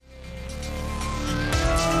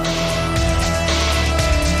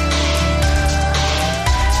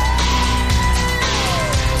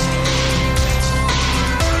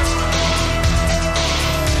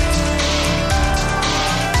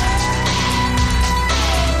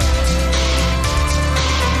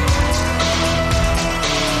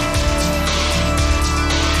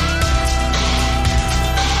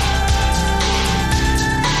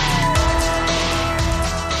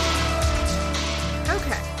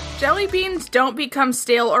Jelly beans don't become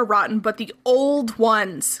stale or rotten, but the old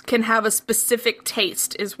ones can have a specific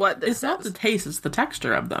taste, is what this It's not the taste, it's the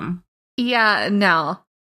texture of them. Yeah, no.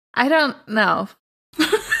 I don't know.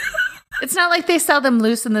 It's not like they sell them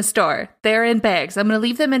loose in the store. They're in bags. I'm going to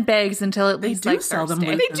leave them in bags until at least They do sell them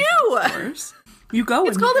Thursday. loose. They do! in stores. You go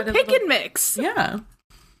It's and you called a get pick and mix. Yeah.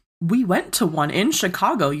 We went to one in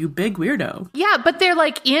Chicago, you big weirdo. Yeah, but they're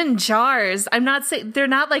like in jars. I'm not saying they're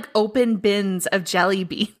not like open bins of jelly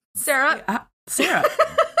beans. Sarah? Sarah,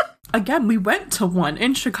 again, we went to one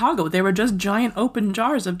in Chicago. They were just giant open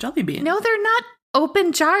jars of jelly beans. No, they're not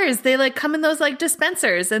open jars. They like come in those like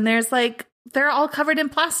dispensers and there's like, they're all covered in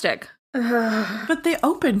plastic. But they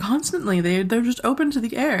open constantly. They're just open to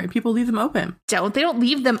the air. People leave them open. They don't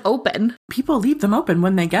leave them open. People leave them open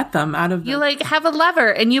when they get them out of the... You like have a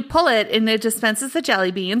lever and you pull it and it dispenses the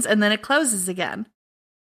jelly beans and then it closes again.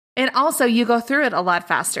 And also you go through it a lot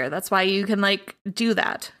faster. That's why you can like do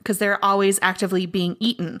that because they're always actively being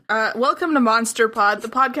eaten. Welcome to Monster Pod, the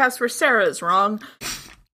podcast where Sarah is wrong.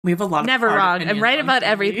 We have a lot of Never hard wrong. I'm opinions right on about TV.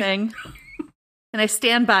 everything. And I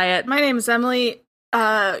stand by it. My name is Emily,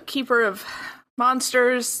 keeper of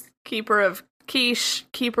monsters, keeper of quiche,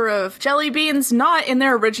 keeper of jelly beans, not in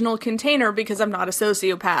their original container because I'm not a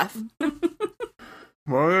sociopath.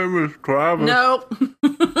 My name is Travis. Nope.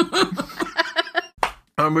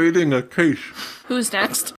 I'm eating a quiche. Who's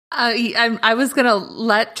next? I was going to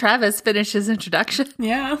let Travis finish his introduction.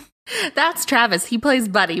 Yeah. That's Travis. He plays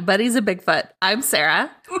Buddy. Buddy's a Bigfoot. I'm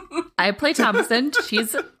Sarah. I play Thomason.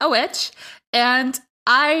 She's a witch. And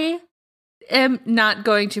I am not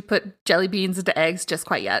going to put jelly beans into eggs just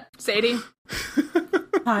quite yet. Sadie?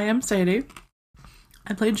 Hi, I'm Sadie.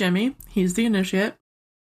 I play Jimmy. He's the initiate.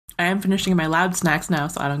 I am finishing my loud snacks now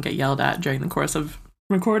so I don't get yelled at during the course of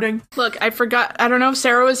recording. Look, I forgot. I don't know if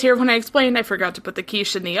Sarah was here when I explained. I forgot to put the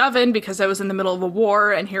quiche in the oven because I was in the middle of a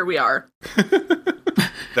war, and here we are.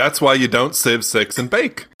 That's why you don't Civ 6 and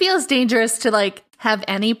bake. Feels dangerous to like have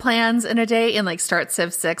any plans in a day and like start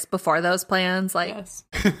Civ 6 before those plans. Like, Yes.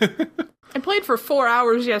 I played for 4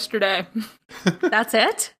 hours yesterday. that's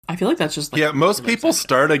it? I feel like that's just like... Yeah, most people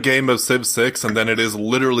start a game of Civ 6 and then it is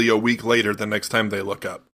literally a week later the next time they look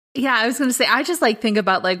up. Yeah, I was going to say, I just like think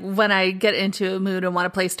about like when I get into a mood and want to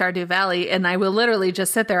play Stardew Valley, and I will literally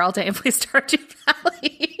just sit there all day and play Stardew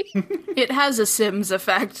Valley. It has a Sims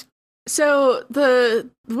effect. So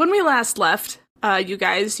when we last left,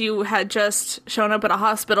 you had just shown up at a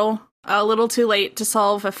hospital a little too late to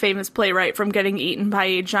solve a famous playwright from getting eaten by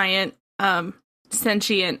a giant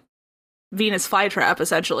sentient Venus flytrap,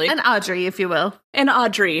 essentially. And Audrey, if you will. And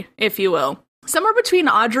Audrey, if you will. Somewhere between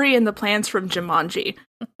Audrey and the plants from Jumanji.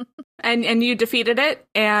 and you defeated it,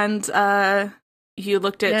 and you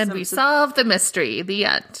looked at... And we solved the mystery. The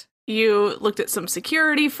end. You looked at some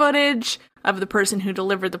security footage of the person who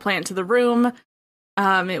delivered the plant to the room.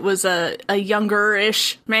 It was a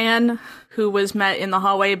younger-ish man who was met in the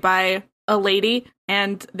hallway by a lady,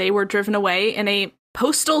 and they were driven away in a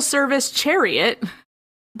postal service chariot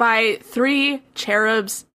by 3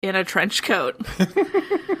 cherubs in a trench coat.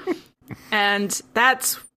 And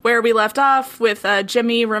that's where we left off, with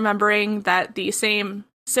Jimmy remembering that the same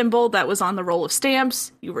symbol that was on the roll of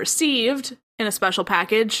stamps you received in a special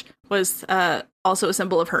package was also a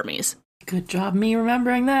symbol of Hermes. Good job me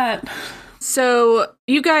remembering that. So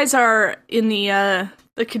you guys are in the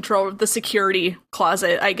security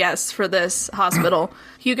closet, I guess, for this hospital.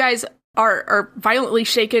 You guys are violently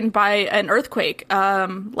shaken by an earthquake.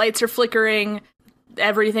 Lights are flickering.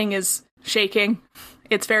 Everything is shaking.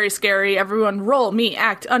 It's very scary. Everyone roll me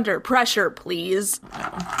act under pressure, please.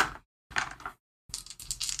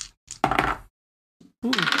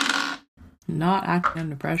 Ooh. Not acting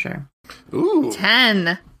under pressure. Ooh.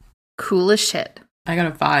 10. Cool as shit. I got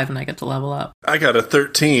a 5 and I get to level up. I got a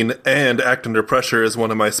 13, and Act Under Pressure is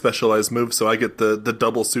one of my specialized moves, so I get the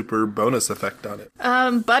double super bonus effect on it.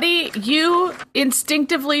 Buddy, you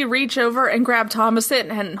instinctively reach over and grab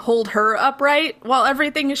Thomason and hold her upright while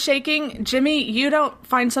everything is shaking. Jimmy, you don't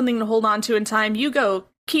find something to hold on to in time. You go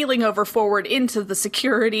keeling over forward into the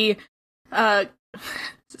security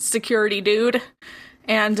dude,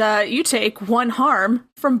 and you take 1 harm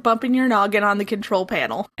from bumping your noggin on the control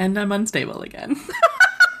panel. And I'm unstable again.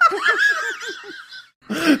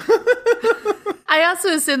 I also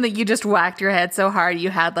assume that you just whacked your head so hard you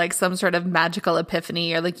had like some sort of magical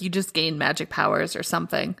epiphany, or like you just gained magic powers or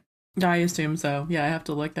something. I assume so. Yeah, I have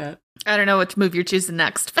to look at... I don't know which move you're choosing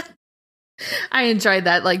next. I enjoyed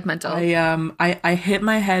that like mental. I hit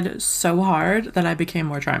my head so hard that I became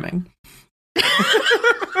more charming.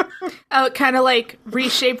 Oh, it kind of like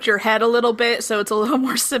reshaped your head a little bit so it's a little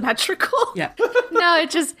more symmetrical. Yeah. No, it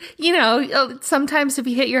just, sometimes if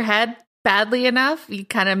you hit your head badly enough, you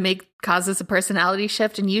kind of causes a personality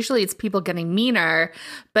shift, and usually it's people getting meaner.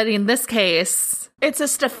 But in this case, It's a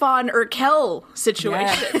Stefan Urkel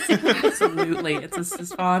situation. Yes, absolutely. It's a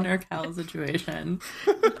Stefan Urkel situation.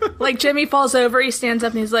 Like Jimmy falls over, he stands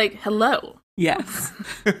up and he's like, hello, Yes.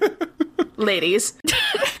 ladies.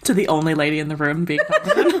 To the only lady in the room being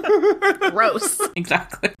complimented. Gross.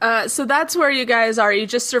 Exactly. So that's where you guys are. You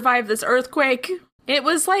just survived this earthquake. It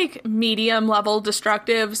was like medium level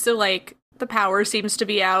destructive, so like the power seems to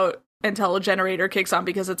be out until a generator kicks on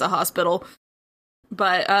because it's a hospital.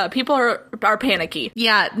 But people are panicky.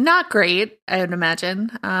 yeah, not great, I would imagine.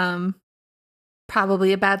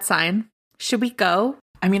 Probably a bad sign. Should we go?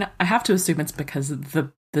 I mean, I have to assume it's because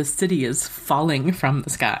the city is falling from the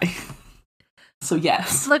sky. So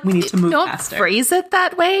yes, Look, we need to move don't faster. phrase it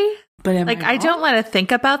that way. But am Like, I I don't wrong? want to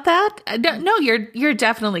think about that. No, you're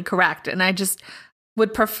definitely correct, and I just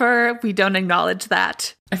would prefer we don't acknowledge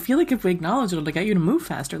that. I feel like if we acknowledge it, it'll get you to move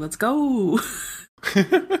faster. Let's go.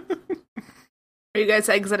 Are you guys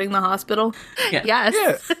exiting the hospital? Yeah. Yes.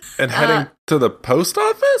 Yeah. And heading to the post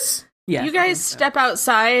office? Yeah. You guys step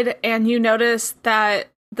outside and you notice that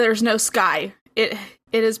there's no sky. It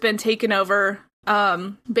has been taken over.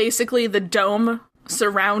 Basically the dome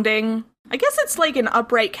surrounding, I guess it's like an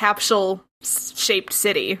upright capsule shaped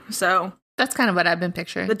city. So That's kind of what I've been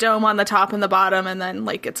picturing. the dome on the top and the bottom, and then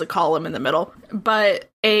like it's a column in the middle. But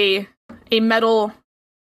a metal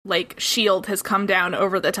like shield has come down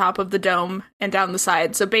over the top of the dome and down the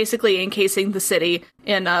side, so basically encasing the city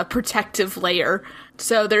in a protective layer.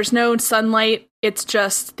 So there's no sunlight, it's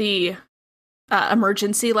just the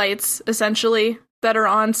emergency lights essentially that are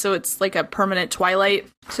on, so it's like a permanent twilight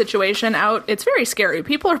situation out. It's very scary.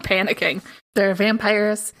 People are panicking. They're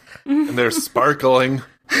vampires. And they're sparkling.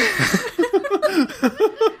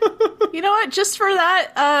 You know what? Just for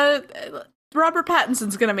that, Robert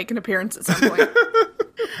Pattinson's gonna make an appearance at some point.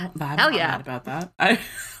 I'm Hell not yeah. mad about that.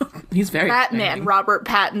 He's very Batman, exciting. Robert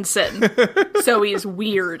Pattinson. So he's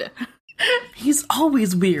weird. He's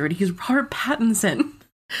always weird. He's Robert Pattinson.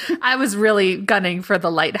 I was really gunning for the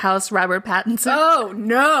lighthouse Robert Pattinson. Oh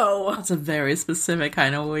no. That's a very specific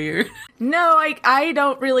kind of weird. No, I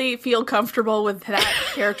don't really feel comfortable with that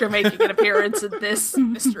character making an appearance in this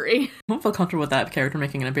mystery. I don't feel comfortable with that character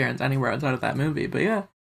making an appearance anywhere outside of that movie, but yeah.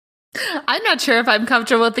 I'm not sure if I'm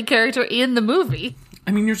comfortable with the character in the movie.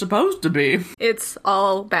 I mean, you're supposed to be. It's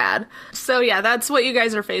all bad. So yeah, that's what you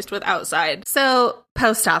guys are faced with outside. So,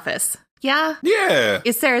 post office. Yeah. Yeah.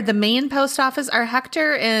 Is there the main post office? Are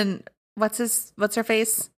Hector and what's her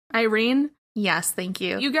face? Irene, Yes, thank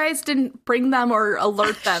you. you guys didn't bring them or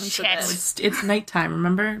alert them to Shit. this. It's nighttime,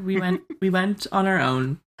 remember? We went on our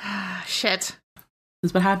own. Shit. This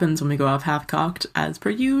is what happens when we go off half-cocked, as per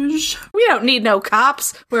usual. We don't need no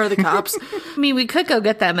cops. Where are the cops? I mean, we could go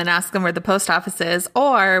get them and ask them where the post office is,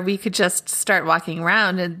 or we could just start walking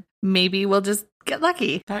around and maybe we'll just get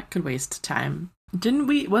lucky. That could waste time.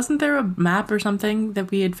 Wasn't there a map or something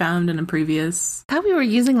that we had found in a previous... I thought we were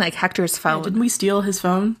using like Hector's phone. Didn't we steal his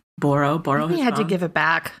phone? Borrow his We had to phone? give it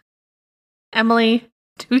back. Emily,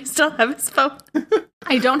 do we still have his phone?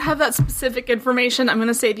 I don't have that specific information. I'm going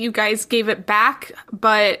to say that you guys gave it back,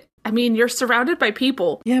 but I mean, you're surrounded by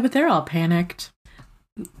people. Yeah, but they're all panicked.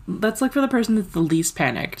 Let's look for the person that's the least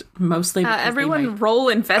panicked. Mostly because they Everyone might- roll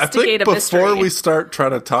I investigate think a mystery. before we start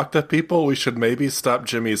trying to talk to people, we should maybe stop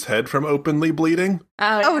Jimmy's head from openly bleeding.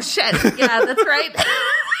 Oh, shit. Yeah, that's right.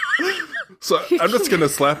 So I'm just gonna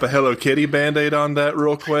slap a Hello Kitty band-aid on that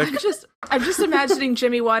real quick. I'm just imagining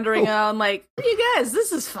Jimmy wandering around like, you guys,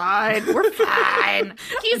 this is fine. We're fine.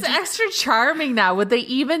 He's extra charming now. Would they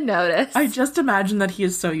even notice? I just imagine that he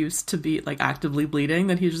is so used to be like actively bleeding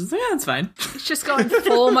that he's just yeah, it's fine. He's just going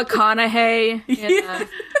full McConaughey. In,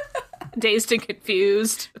 Dazed and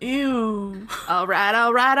Confused. Ew. All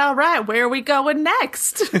right. Where are we going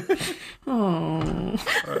next? Oh.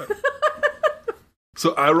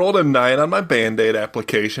 So I rolled a 9 on my band-aid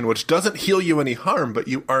application, which doesn't heal you any harm, but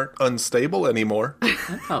you aren't unstable anymore.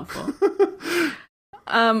 That's helpful.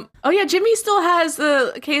 Oh yeah, Jimmy still has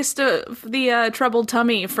the case of the troubled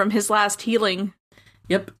tummy from his last healing.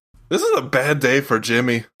 Yep. This is a bad day for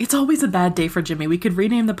Jimmy. It's always a bad day for Jimmy. We could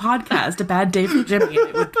rename the podcast "A Bad Day for Jimmy,"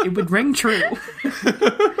 and it would ring true.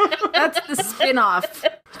 That's the spin-off.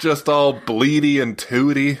 Just all bleedy and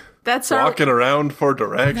tooty, That's our walking around for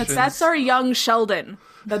directions. that's our young Sheldon.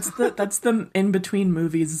 That's the in between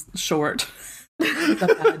movies short.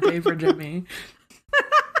 The bad day for Jimmy.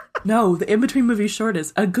 No, the in between movie short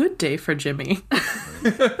is A Good Day for Jimmy.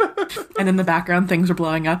 And in the background, things are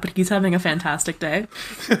blowing up, but he's having a fantastic day.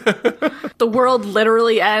 The world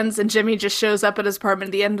literally ends, and Jimmy just shows up at his apartment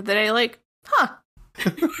at the end of the day, like, huh.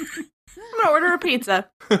 I'm gonna order a pizza.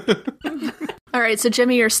 All right, so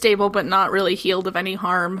Jimmy, you're stable, but not really healed of any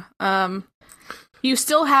harm. You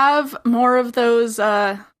still have more of those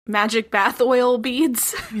magic bath oil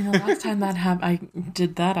beads. I mean, the last time I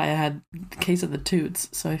did that, I had a case of the toots,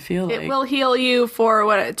 so I feel like... It will heal you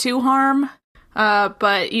for, 2 harm,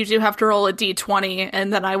 but you do have to roll a d20,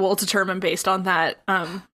 and then I will determine based on that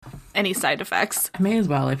any side effects. I may as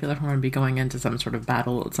well. I feel like I'm going to be going into some sort of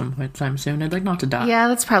battle at some point in time soon. I'd like not to die. Yeah,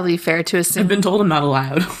 that's probably fair to assume. I've been told I'm not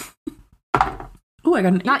allowed. Ooh, I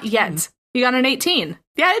got an 18. Not yet. You got an 18.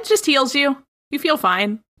 Yeah, it just heals you. You feel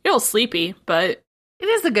fine. You're a little sleepy, but... It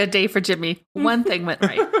is a good day for Jimmy. One thing went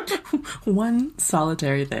right. One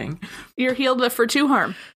solitary thing. You're healed, but for 2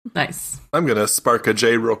 harm. Nice. I'm going to spark a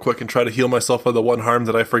J real quick and try to heal myself of the 1 harm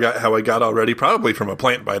that I forgot how I got already, probably from a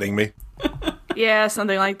plant biting me. Yeah,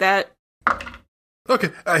 something like that. Okay,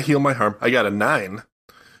 I heal my harm. I got a 9,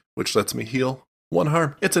 which lets me heal 1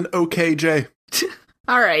 harm. It's an okay J.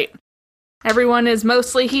 All right. Everyone is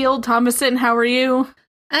mostly healed. Thomason, how are you?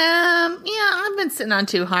 Yeah, I've been sitting on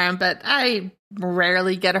 2 harm, but I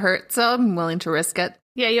rarely get hurt, so I'm willing to risk it.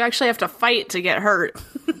 Yeah, you actually have to fight to get hurt.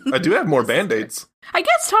 I do have more Band-Aids. I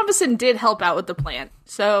guess Thomason did help out with the plant,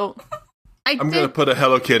 so... I'm going to put a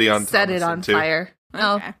Hello Kitty on set it on too, fire. Okay.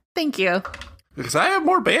 Oh, thank you. because I have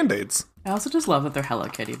more Band-Aids. I also just love that they're Hello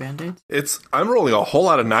Kitty Band-Aids. I'm rolling a whole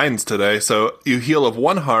lot of 9s today, so you heal of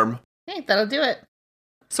 1 harm. Hey, that'll do it.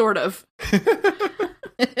 Sort of.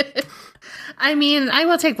 I mean, I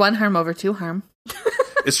will take 1 harm over 2 harm.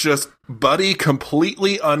 It's just Buddy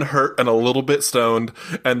completely unhurt and a little bit stoned,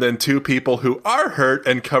 and then 2 people who are hurt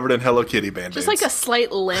and covered in Hello Kitty Band-Aids. Just like a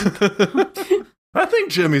slight limp. I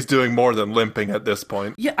think Jimmy's doing more than limping at this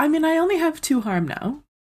point. Yeah, I mean, I only have 2 harm now.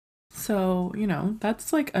 So,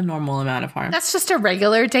 that's like a normal amount of harm. That's just a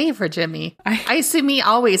regular day for Jimmy. I assume he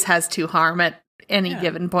always has 2 harm at any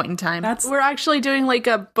given point in time. We're actually doing like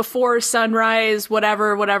a before sunrise,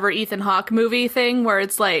 whatever Ethan Hawke movie thing where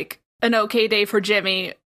it's like an okay day for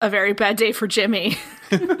Jimmy, a very bad day for Jimmy.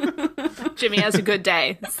 Jimmy has a good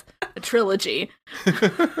day. It's a trilogy.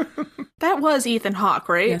 That was Ethan Hawke,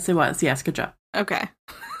 right? Yes, it was. Yes, good job. Okay.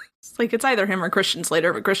 It's like it's either him or Christian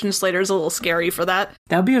Slater, but Christian Slater's a little scary for that.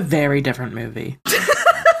 That would be a very different movie.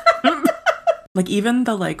 Like, even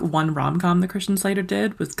the, one rom-com that Christian Slater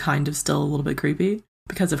did was kind of still a little bit creepy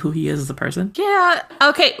because of who he is as a person. Yeah.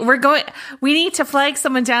 Okay, we need to flag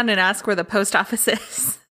someone down and ask where the post office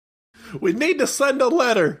is. We need to send a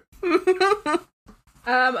letter.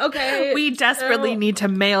 Okay. We desperately need to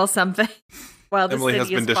mail something while the Emily city has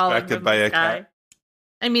been is falling distracted from by the a sky. cat.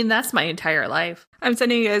 I mean, that's my entire life. I'm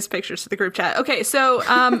sending you guys pictures to the group chat. Okay, so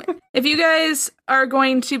if you guys are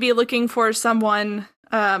going to be looking for someone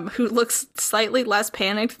who looks slightly less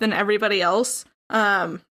panicked than everybody else,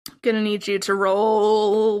 gonna need you to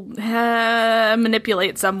roll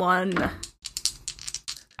manipulate someone.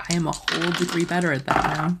 I am a whole degree better at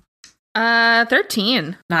that now.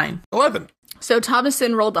 13. 9. 11. So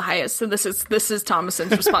Thomason rolled the highest, so this is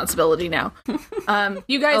Thomason's responsibility now.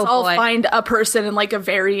 You guys all find a person in a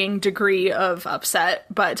varying degree of upset,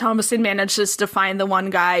 but Thomason manages to find the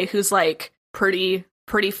one guy who's pretty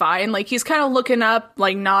fine. He's kind of looking up,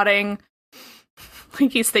 nodding,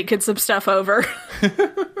 he's thinking some stuff over.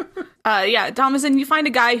 Thomason, you find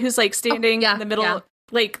a guy who's standing in the middle,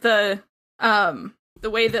 the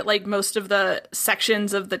way that most of the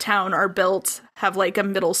sections of the town are built have a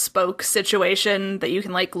middle spoke situation that you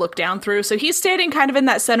can look down through. So he's standing kind of in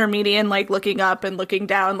that center median, looking up and looking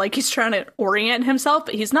down, he's trying to orient himself,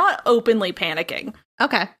 but he's not openly panicking.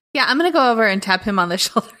 Okay. Yeah, I'm going to go over and tap him on the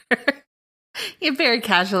shoulder. Very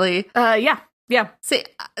casually. Yeah. See,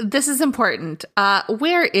 this is important.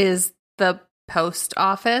 Where is the post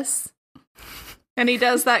office? And he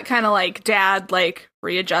does that kind of dad,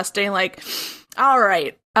 readjusting, all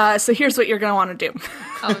right, so here's what you're going to want to do.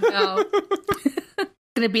 Oh, no.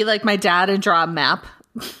 Going to be like my dad and draw a map.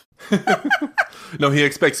 No, he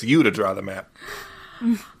expects you to draw the map.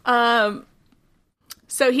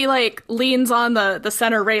 So he leans on the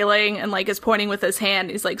center railing and is pointing with his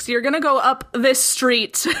hand. He's so you're going to go up this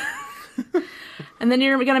street and then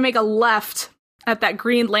you're going to make a left at that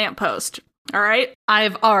green lamppost. All right.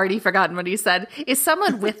 I've already forgotten what he said. Is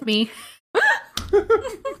someone with me?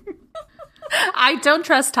 I don't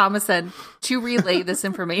trust Thomason to relay this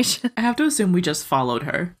information. I have to assume we just followed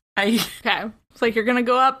her. Okay. It's you're going to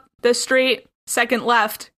go up this street, second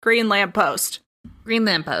left, green lamppost. Green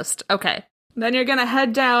lamppost. Okay. Then you're going to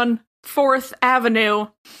head down 4th Avenue,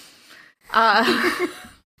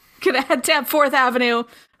 Gonna head to 4th Avenue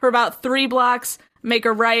for about 3 blocks, make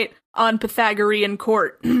a right on Pythagorean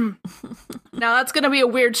Court. Now that's gonna be a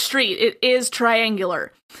weird street. It is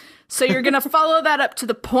triangular. So you're gonna follow that up to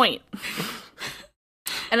the point.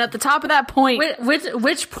 And at the top of that point...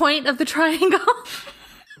 Which point of the triangle?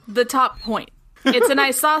 The top point. It's an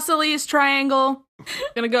isosceles triangle.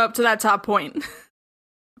 Gonna go up to that top point.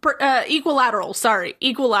 Equilateral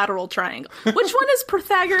triangle. Which one is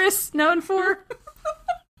Pythagoras known for?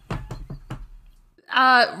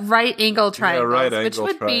 Right angle triangles, right which angle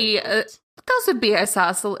would be triangles. those would be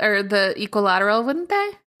isosceles or the equilateral, wouldn't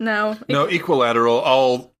they? No. No, equilateral.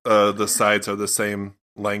 All the sides are the same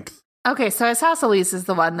length. Okay, so isosceles is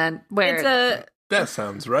the one then where It's a... That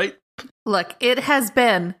sounds right. look, it has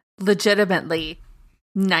been legitimately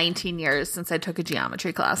 19 years since I took a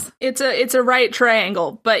geometry class. It's a right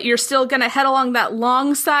triangle, but you're still gonna head along that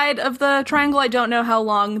long side of the triangle. I don't know how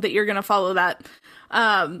long that you're gonna follow that.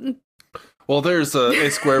 Well, there's a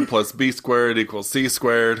squared plus b squared equals c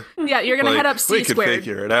squared. Yeah, you're gonna head up c We could squared.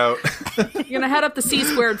 figure it out. You're gonna head up the c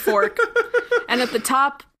squared fork, and at the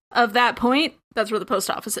top of that point, that's where the post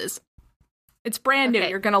office is. It's brand new. Okay.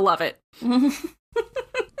 You're gonna love it.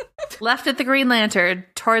 Left at the Green Lantern,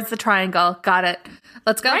 towards the triangle. Got it.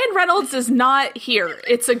 Let's go. Ryan Reynolds is not here.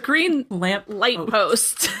 It's a green Lamp light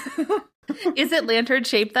post. Is it lantern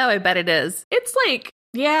shaped though? I bet it is. It's like,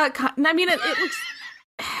 yeah, I mean, it looks...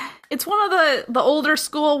 It's one of the older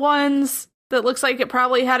school ones that looks like it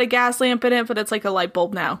probably had a gas lamp in it, but it's like a light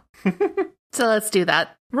bulb now. So let's do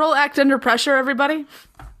that. Roll act under pressure, everybody.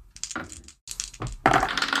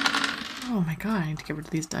 Oh my god, I need to get rid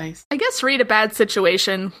of these dice. I guess read a bad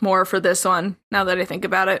situation more for this one, now that I think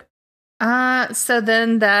about it. So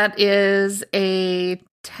then that is a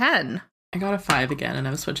 10. I got a 5 again, and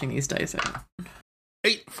I'm switching these dice out.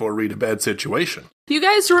 8 for read a bad situation. Do you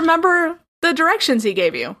guys remember the directions he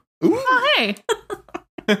gave you? Ooh. Oh, hey.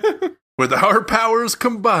 With our powers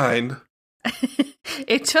combined.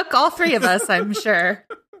 It took all 3 of us, I'm sure.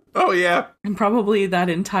 Oh, yeah. And probably that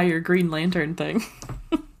entire Green Lantern thing.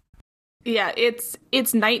 Yeah,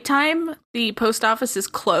 it's nighttime. The post office is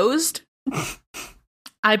closed.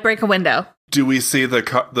 I break a window. Do we see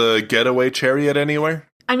the getaway chariot anywhere?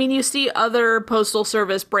 I mean, you see other Postal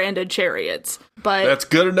Service branded chariots, but... That's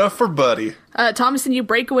good enough for Buddy. Thomason, you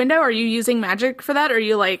break a window? Are you using magic for that? Or are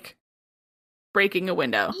you, like, breaking a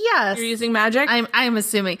window? Yes. You're using magic? I'm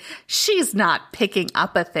assuming she's not picking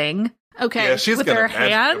up a thing. Okay. Yeah, she's With gonna her magic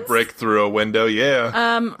to hands? break through a window,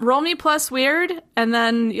 yeah. Roll me plus weird, and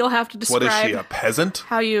then you'll have to describe What is she, a peasant?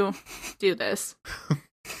 how you do this.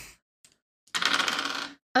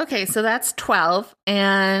 Okay, so that's 12.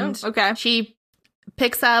 And Oh, okay. she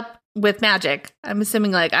picks up with magic. I'm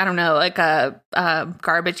assuming, like, I don't know, like a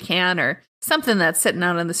garbage can or something that's sitting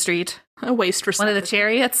out on the street. A waste One of the receptacle.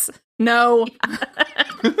 chariots. No.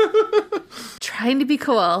 Trying to be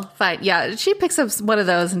cool. Fine. Yeah, she picks up one of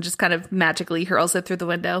those and just kind of magically hurls it through the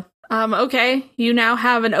window. Okay. You now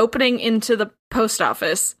have an opening into the post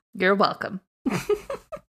office. You're welcome.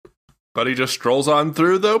 Buddy just strolls on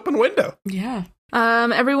through the open window. Yeah.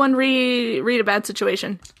 Everyone read a bad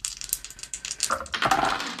situation.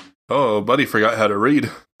 Oh, Buddy forgot how to read.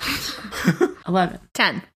 11.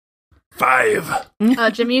 10. 5.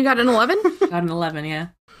 Jimmy, you got an 11? Got an 11, yeah.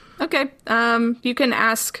 Okay. You can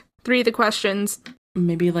ask 3 of the questions.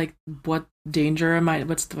 Maybe like, what danger am I?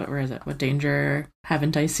 Where is it? What danger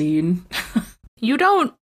haven't I seen? You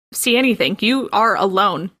don't see anything. You are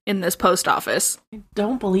alone in this post office. I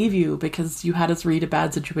don't believe you because you had us read a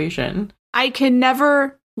bad situation. I can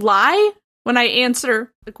never lie when I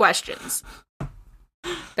answer the questions.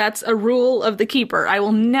 That's a rule of the keeper. I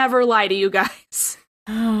will never lie to you guys.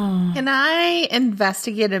 Oh. Can I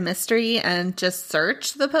investigate a mystery and just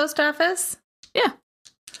search the post office? Yeah.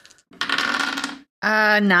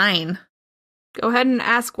 9. Go ahead and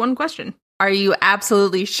ask one question. Are you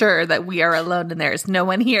absolutely sure that we are alone and there's no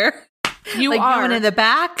one here? You Like are. no one in the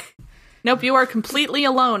back? Nope, you are completely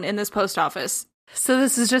alone in this post office. So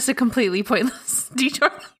this is just a completely pointless detour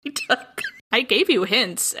that we took. I gave you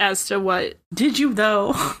hints as to what. Did you,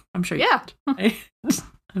 though? I'm sure you Yeah. did.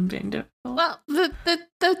 I'm being difficult. Well,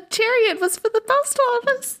 the chariot was for the post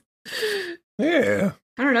office. Yeah.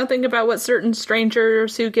 I don't know, think about what certain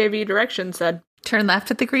strangers who gave you directions said. Turn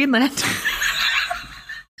left at the Green Lantern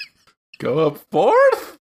Go up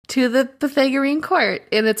 4th? to the Pythagorean Court.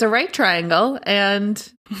 And it's a right triangle.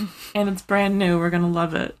 And And it's brand new. We're going to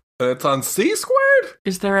love it. And it's on C squared?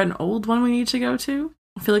 Is there an old one we need to go to?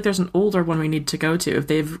 I feel like there's an older one we need to go to. If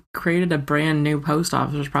they've created a brand new post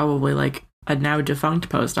office, there's probably like a now defunct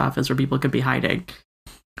post office where people could be hiding.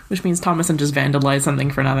 Which means Thomason just vandalized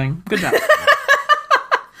something for nothing. Good job.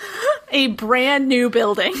 A brand new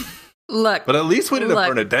building. Look, But at least we didn't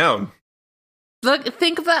burn it down. look.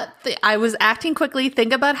 Think about. I was acting quickly.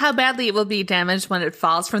 Think about how badly it will be damaged when it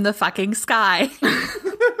falls from the fucking sky.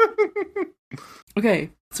 Okay,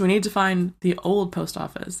 so we need to find the old post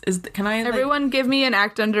office. Can I? Everyone give me an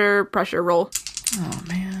act under pressure roll. Oh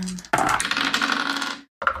man.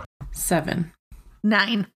 7.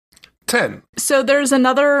 9. 10. So there's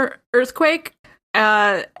another earthquake.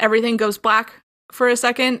 Everything goes black for a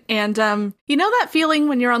second. And you know that feeling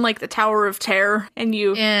when you're on like the Tower of Terror and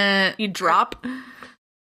you drop?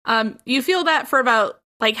 You feel that for about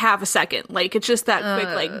like half a second. Like it's just that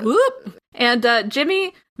quick like whoop. And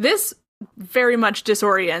Jimmy, this very much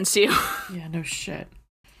disorients you. Yeah, no shit.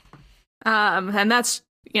 And that's,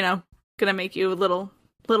 gonna make you a little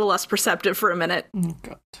less perceptive for a minute. Oh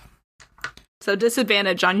god. So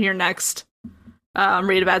disadvantage on your next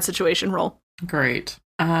read a bad situation roll. Great.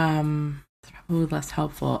 It's probably less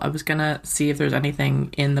helpful. I was gonna see if there's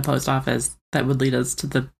anything in the post office that would lead us to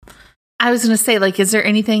the. I was going to say, like, is there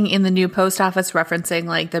anything in the new post office referencing,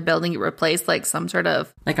 like, the building you replaced, like, some sort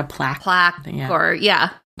of Like a plaque. plaque or,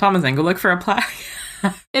 yeah. Thomason, go look for a plaque.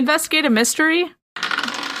 Investigate a mystery.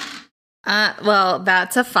 Well,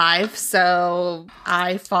 that's a 5, so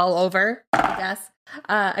I fall over, I guess.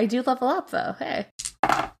 I do level up, though. Hey.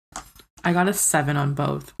 I got a 7 on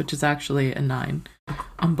both, which is actually a 9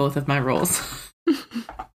 on both of my rolls.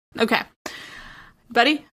 Okay.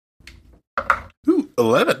 Buddy? Ooh,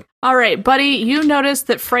 11. All right, buddy, you notice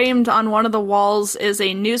that framed on one of the walls is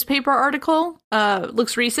a newspaper article,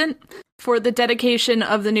 looks recent, for the dedication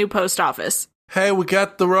of the new post office. Hey, we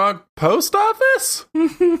got the wrong post office?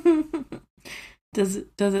 Does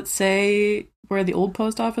it say where the old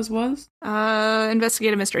post office was?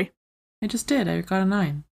 Investigate a mystery. I just did. I got a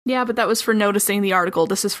 9. Yeah, but that was for noticing the article.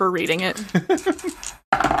 This is for reading it.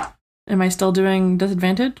 Am I still doing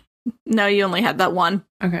disadvantage? No, you only had that one.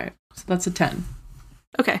 Okay, so that's a 10.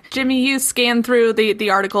 Okay. Jimmy, you scan through the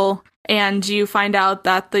article, and you find out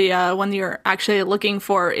that the one you're actually looking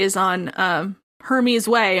for is on Hermes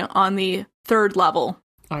Way on the 3rd level.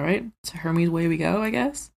 All right, so Hermes Way we go, I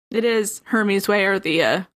guess. It is Hermes Way or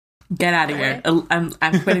the... Get out of here.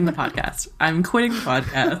 I'm quitting the podcast. I'm quitting the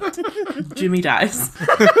podcast. Jimmy dies.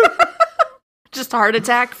 just a heart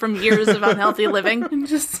attack from years of unhealthy living. And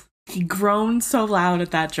he groaned so loud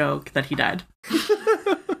at that joke that he died.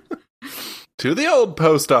 To the old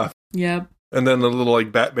post office. Yep. And then the little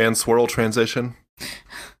like Batman swirl transition.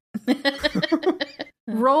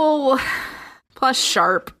 Roll plus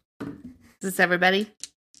sharp. Is this everybody?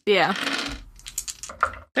 Yeah.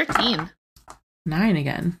 13. 9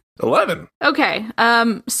 again. 11. Okay.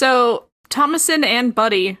 So Thomason and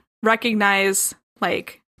Buddy recognize,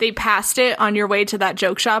 like, they passed it on your way to that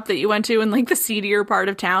joke shop that you went to in, like, the seedier part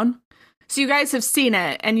of town. So you guys have seen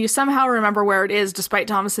it, and you somehow remember where it is, despite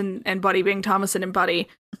Thomason and Buddy being Thomason and Buddy.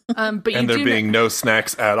 But And there being no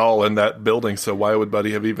snacks at all in that building, so why would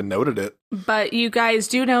Buddy have even noted it? But you guys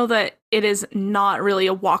do know that it is not really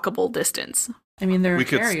a walkable distance. I mean, We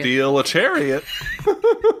could steal a chariot.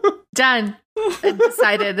 Done. I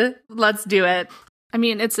decided. Let's do it. I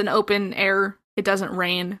mean, it's an open air. It doesn't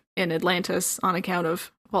rain in Atlantis on account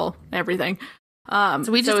of, well, everything. So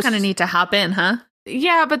we just it's- kind of need to hop in, huh?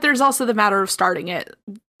 Yeah, but there's also the matter of starting it,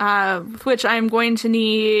 which I'm going to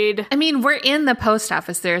need. I mean, we're in the post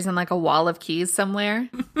office. There isn't like a wall of keys somewhere.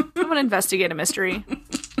 I'm going to investigate a mystery.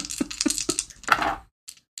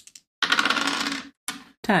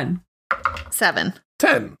 10. 7.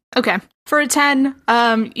 10. Okay. For a 10,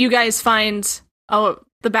 you guys find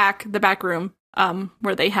the back room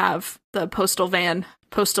where they have the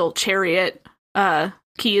postal chariot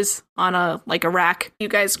keys on a rack. You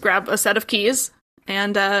guys grab a set of keys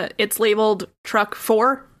and it's labeled truck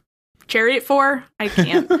 4, chariot 4. I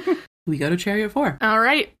can't. We go to Chariot 4. All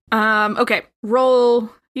right. Okay. Roll.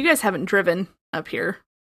 You guys haven't driven up here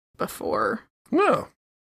before. No.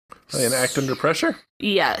 An act under pressure?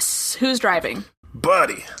 Yes. Who's driving?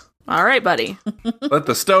 Buddy. All right, buddy. Let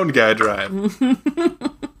the stone guy drive.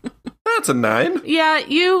 That's a 9. Yeah,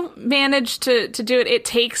 you managed to do it. It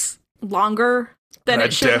takes longer than I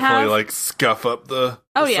it should definitely have. scuff up the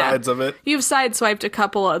Yeah. sides of it. You've sideswiped a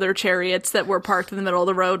couple other chariots that were parked in the middle of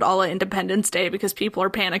the road all at Independence Day because people are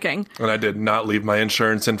panicking. And I did not leave my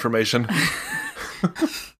insurance information.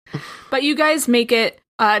 But you guys make it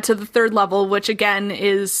to the 3rd level, which again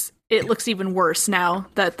it looks even worse now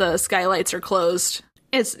that the skylights are closed.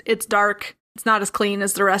 It's dark. It's not as clean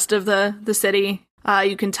as the rest of the city.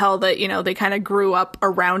 You can tell that, they kind of grew up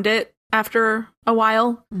around it after a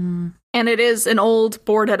while. Mm. And it is an old,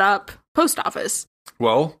 boarded up post office.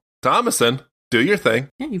 Well, Thomason, do your thing.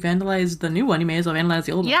 Yeah, you vandalized the new one. You may as well vandalize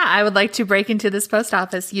the old one. Yeah, I would like to break into this post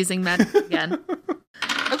office using magic again.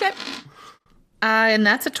 Okay. And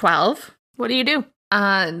that's a 12. What do you do?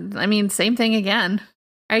 I mean, same thing again.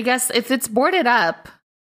 I guess if it's boarded up,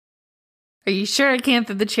 are you sure I can't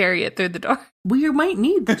throw the chariot through the door? We might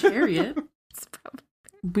need the chariot. It's probably-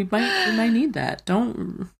 we might need that.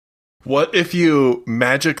 Don't. What if you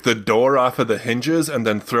magic the door off of the hinges and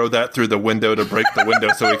then throw that through the window to break the window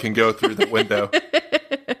so we can go through the window?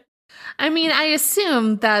 I mean, I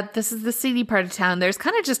assume that this is the seedy part of town. There's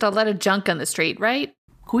kind of just a lot of junk on the street, right?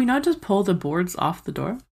 Could we not just pull the boards off the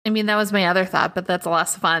door? I mean, that was my other thought, but that's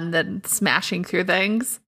less fun than smashing through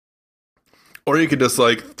things. Or you could just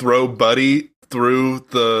like throw Buddy through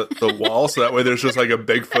the wall so that way there's just like a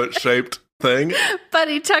Bigfoot shaped thing.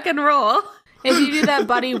 Buddy, tuck and roll. If you do that,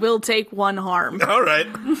 Buddy will take 1 harm. All right.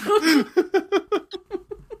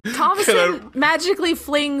 Thomason magically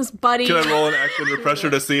flings Buddy. Can I roll an act under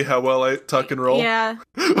pressure to see how well I tuck and roll? Yeah.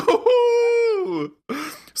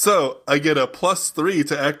 So I get a +3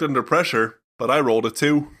 to act under pressure, but I rolled a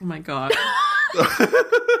 2. Oh my god.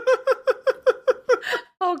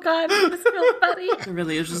 Oh, God. I'm gonna spill Buddy. It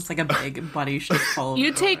really is just like a big buddy shaped hole.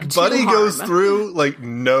 You take 2 Buddy harm. goes through like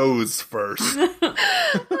nose first.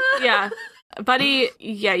 Yeah. Buddy,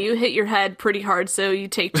 yeah, you hit your head pretty hard, so you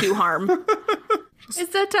take 2 harm.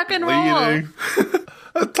 It's a tuck and roll. Bleeding.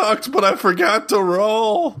 I talked, but I forgot to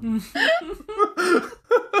roll.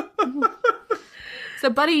 So,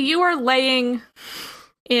 Buddy, you are laying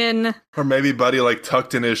in... Or maybe Buddy like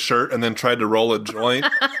tucked in his shirt and then tried to roll a joint.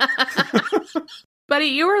 Buddy,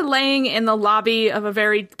 you are laying in the lobby of a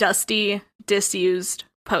very dusty, disused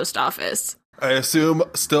post office. I assume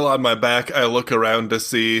still on my back, I look around to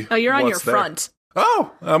see. Oh, you're on your what's there. front.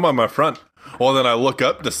 Oh, I'm on my front. Well, then I look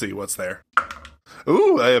up to see what's there.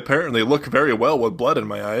 Ooh, I apparently look very well with blood in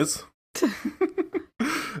my eyes.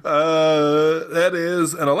 That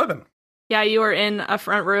is an 11. Yeah, you are in a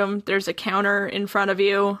front room. There's a counter in front of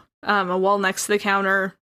you, a wall next to the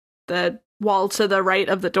counter. The wall to the right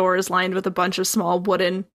of the door is lined with a bunch of small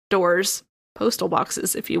wooden doors, postal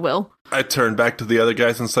boxes, if you will. I turn back to the other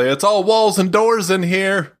guys and say, "It's all walls and doors in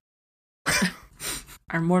here."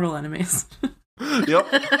 Our mortal enemies. Yep.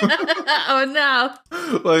 Oh,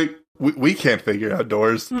 no. Like, we can't figure out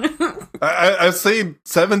doors. I've seen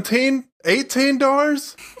 17, 18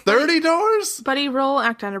 doors, 30 doors. Buddy, roll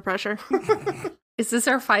act under pressure. Is this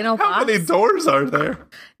our final How boss? many doors are there?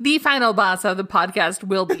 The final boss of the podcast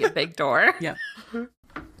will be a big door. Yep.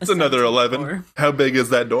 It's another 11. door. How big is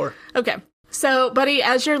that door? Okay. So, Buddy,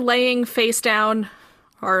 as you're laying face down,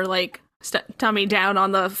 or like tummy down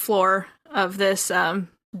on the floor of this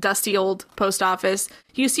dusty old post office,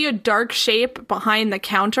 you see a dark shape behind the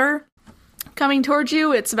counter coming towards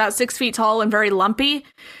you. It's about 6 feet tall and very lumpy.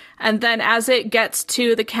 And then as it gets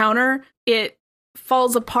to the counter, it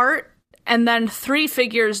falls apart, and then 3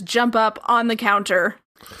 figures jump up on the counter.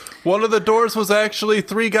 One of the doors was actually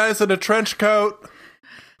 3 guys in a trench coat.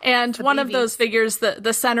 And one of babies. those figures,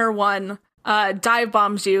 the center one, dive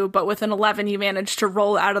bombs you, but with an 11, you manage to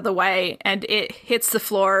roll out of the way, and it hits the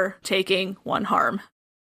floor, taking 1 harm.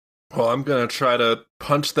 Well, I'm going to try to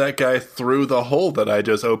punch that guy through the hole that I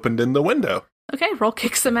just opened in the window. Okay, roll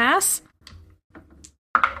kick some ass.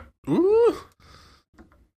 Ooh.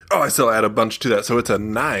 Oh, I still add a bunch to that, so it's a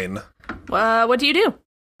 9. What do you do?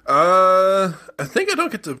 I think I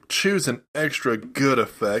don't get to choose an extra good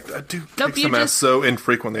effect. I do Nope, kick you some ass just- so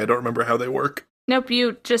infrequently, I don't remember how they work. Nope,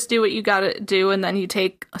 you just do what you gotta do, and then you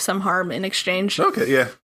take some harm in exchange. Okay, yeah.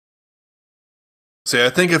 See,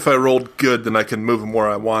 I think if I rolled good, then I can move him where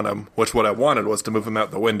I want him, which what I wanted was to move him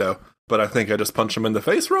out the window. But I think I just punch him in the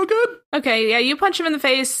face real good. Okay, yeah, you punch him in the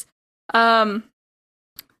face.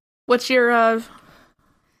 What's your,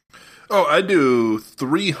 Oh, I do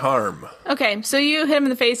 3 harm. Okay, so you hit him in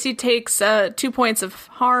the face, he takes, 2 points of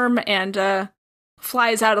harm and,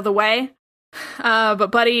 flies out of the way.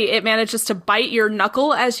 But Buddy, it manages to bite your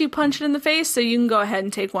knuckle as you punch it in the face, so you can go ahead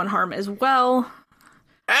and take 1 harm as well.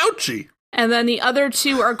 Ouchie! And then the other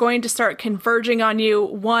 2 are going to start converging on you.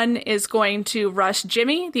 One is going to rush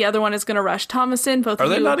Jimmy. The other one is going to rush Thomason. Both Are of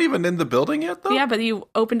they you. not even in the building yet, though? Yeah, but you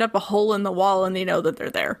opened up a hole in the wall and they know that they're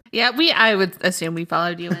there. Yeah, I would assume we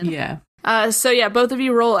followed you in. Yeah. So yeah, both of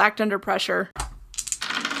you roll act under pressure.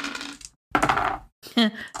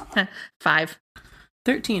 5.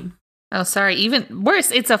 13. Oh, sorry. Even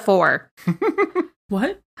worse, it's a 4.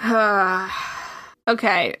 What?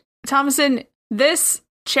 Okay, Thomason, this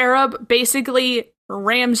cherub basically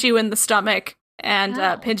rams you in the stomach and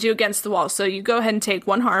Ow. pins you against the wall. So you go ahead and take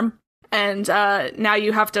 1 harm. And now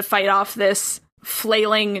you have to fight off this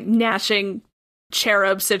flailing, gnashing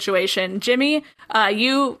cherub situation. Jimmy,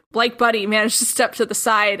 you, like Buddy, managed to step to the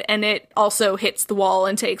side, and it also hits the wall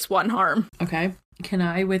and takes 1 harm. Okay. Can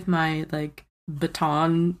I, with my, like,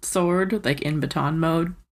 baton sword, like, in baton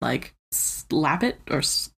mode, like, slap it? Or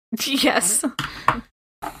Yes.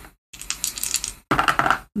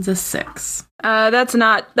 It's a 6. That's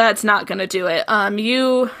not gonna do it.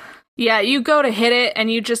 You go to hit it,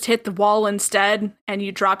 and you just hit the wall instead, and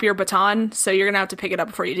you drop your baton, so you're gonna have to pick it up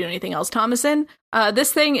before you do anything else, Thomason.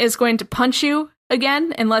 This thing is going to punch you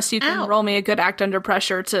again, unless you can roll me a good act under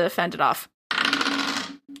pressure to fend it off.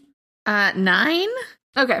 9?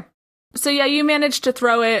 Okay. So yeah, you manage to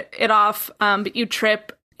throw it off, but you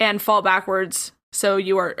trip and fall backwards, so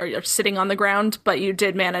you're sitting on the ground, but you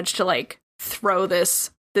did manage to, like, throw this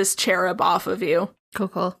cherub off of you.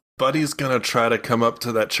 Cool. Buddy's gonna try to come up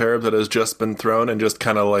to that cherub that has just been thrown and just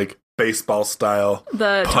kind of like baseball style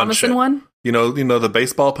The punch Thomason it. one? You know the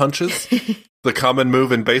baseball punches? The common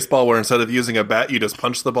move in baseball where instead of using a bat, you just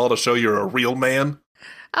punch the ball to show you're a real man?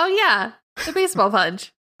 Oh, yeah. The baseball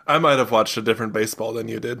punch. I might have watched a different baseball than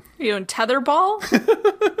you did. You in tetherball?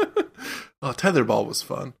 Oh, tetherball was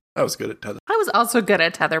fun. I was good at tether. I was also good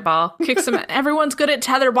at tetherball. Kick some. Everyone's good at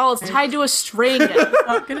tetherball. It's tied to a string.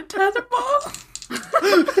 Not gonna tetherball.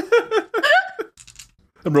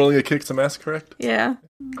 I'm rolling a kick some ass, correct? Yeah.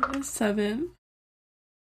 7.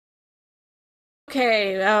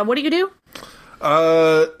 Okay, what do you do?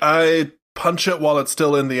 I punch it while it's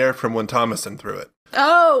still in the air from when Thomason threw it.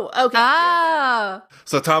 Oh, okay. Oh.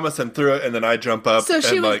 So Thomason threw it, and then I jump up. So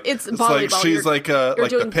she and was- like, it's like volleyball. she's like the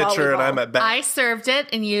doing pitcher, and volleyball. I'm at bat. I served it,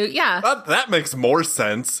 and you, yeah. That makes more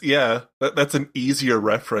sense. Yeah, that's an easier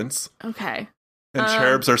reference. Okay. And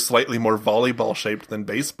cherubs are slightly more volleyball shaped than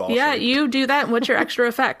baseball. Yeah, shaped. you do that. And what's your extra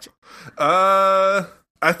effect? I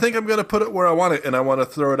think I'm gonna put it where I want it, and I want to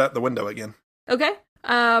throw it out the window again. Okay.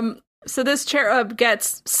 So this cherub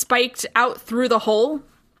gets spiked out through the hole,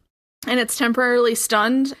 and it's temporarily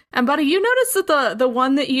stunned. And Buddy, you notice that the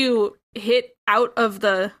one that you hit out of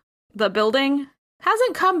the building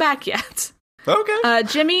hasn't come back yet. Okay.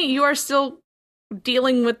 Jimmy, you are still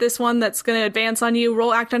dealing with this one that's going to advance on you.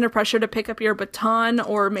 Roll act under pressure to pick up your baton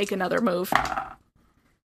or make another move.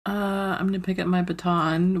 I'm gonna pick up my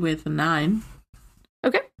baton with a 9.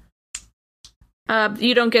 Okay.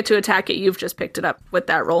 You don't get to attack it. You've just picked it up with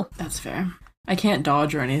that roll. That's fair. I can't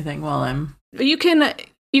dodge or anything while I'm... You can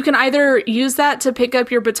either use that to pick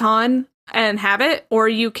up your baton and have it, or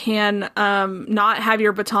you can not have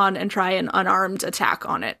your baton and try an unarmed attack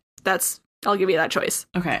on it. I'll give you that choice.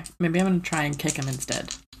 Okay, maybe I'm gonna try and kick him instead.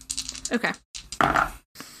 Okay. I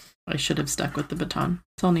should have stuck with the baton.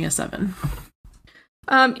 It's only a 7.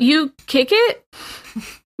 You kick it,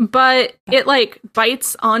 but it, like,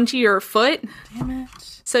 bites onto your foot. Damn it.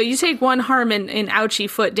 So you take 1 harm in ouchie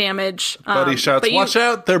foot damage. Buddy shouts, but "Watch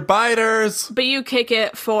out! They're biters!" But you kick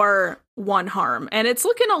it for 1 harm, and it's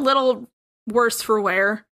looking a little worse for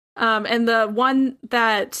wear. And the one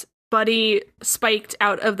that Buddy spiked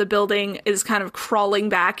out of the building is kind of crawling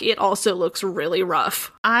back. It also looks really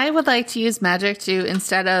rough. I would like to use magic to,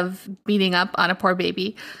 instead of beating up on a poor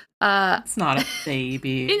baby, It's not a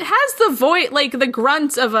baby. It has the voice, like the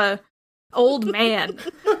grunt of a old man.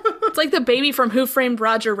 It's like the baby from Who Framed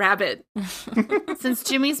Roger Rabbit. since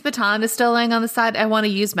Jimmy's baton is still laying on the side, I want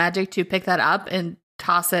to use magic to pick that up and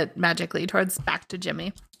toss it magically towards back to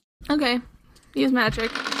Jimmy. Okay, use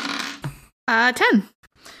magic. 10.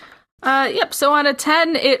 Yep. So on a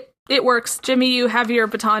 10, it works. Jimmy, you have your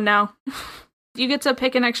baton now. You get to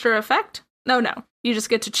pick an extra effect. No, you just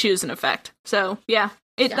get to choose an effect. So yeah,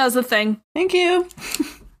 it does the thing. Thank you.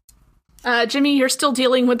 Jimmy, you're still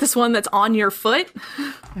dealing with this one that's on your foot.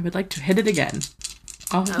 I would like to hit it again.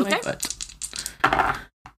 Off of my Okay. foot.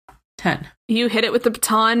 10. You hit it with the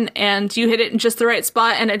baton, and you hit it in just the right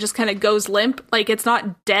spot, and it just kind of goes limp. Like, it's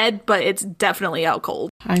not dead, but it's definitely out cold.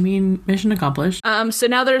 I mean, mission accomplished. So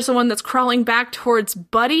now there's the one that's crawling back towards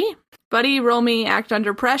Buddy. Buddy, roll me act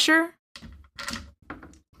under pressure.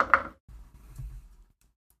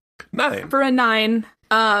 9. For a 9,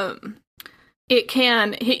 it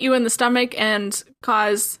can hit you in the stomach and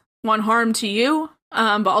cause 1 harm to you,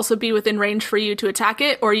 but also be within range for you to attack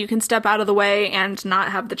it, or you can step out of the way and not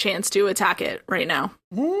have the chance to attack it right now.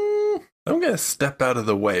 I'm gonna step out of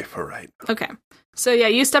the way for right now. Okay. So yeah,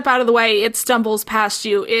 you step out of the way, it stumbles past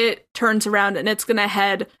you, it turns around, and it's gonna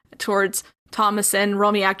head towards Thomason.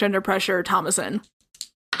 Roll me act under pressure, Thomason.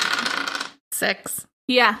 6.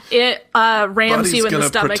 Yeah, it rams Buddy's you in the gonna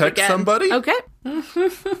stomach protect again. somebody? Okay.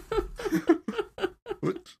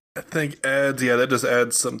 Which I think that just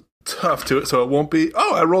adds some tough to it, so it won't be...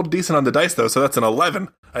 Oh, I rolled decent on the dice, though, so that's an 11.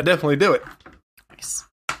 I definitely do it. Nice.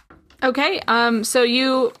 Okay, so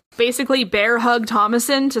you basically bear hug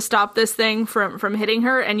Thomason to stop this thing from hitting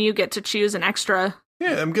her, and you get to choose an extra.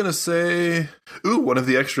 Yeah, I'm gonna say... Ooh, one of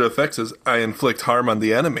the extra effects is I inflict harm on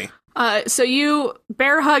the enemy. So you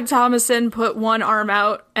bear hug Thomason, put one arm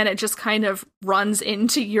out, and it just kind of runs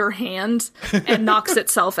into your hand and knocks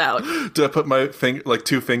itself out. Do I put my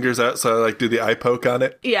two fingers out so I do the eye poke on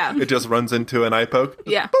it? Yeah. It just runs into an eye poke?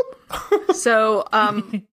 Yeah. So,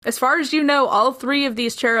 as far as you know, all 3 of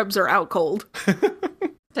these cherubs are out cold. Do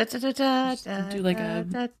like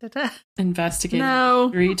a investigative No.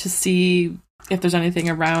 history to see if there's anything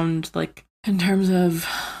around, like, in terms of,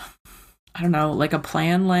 I don't know, like a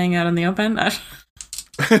plan laying out in the open.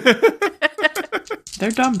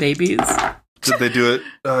 They're dumb babies. Did they do it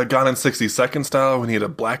Gone in 60 Seconds style? We need a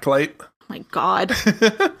black light? Oh my god.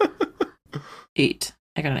 8.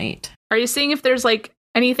 I got an 8. Are you seeing if there's, like,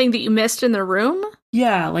 anything that you missed in the room?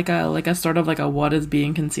 Yeah, like a sort of like a what is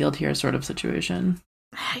being concealed here sort of situation.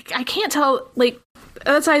 I can't tell, like,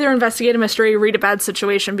 that's either investigate a mystery or read a bad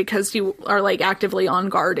situation because you are, like, actively on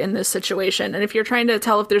guard in this situation. And if you're trying to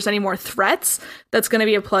tell if there's any more threats, that's going to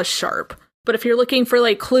be a plus sharp. But if you're looking for,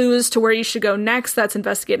 like, clues to where you should go next, that's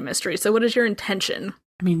investigate a mystery. So what is your intention?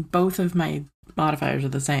 I mean, both of my modifiers are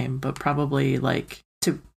the same, but probably, like,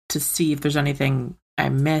 to see if there's anything I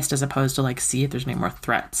missed as opposed to, like, see if there's any more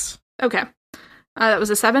threats. Okay. That was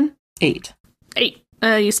a 7? 8. 8.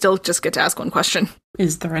 You still just get to ask one question.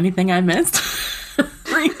 Is there anything I missed?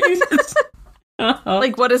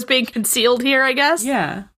 Like, what is being concealed here, I guess?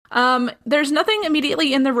 Yeah. There's nothing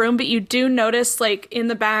immediately in the room, but you do notice, like, in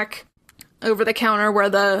the back, over the counter where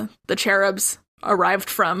the cherubs arrived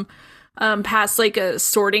from, past, like, a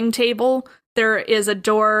sorting table, there is a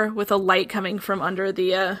door with a light coming from under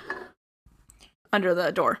the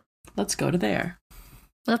door. Let's go to there.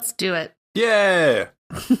 Let's do it. Yeah!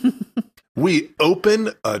 We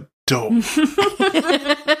open a door.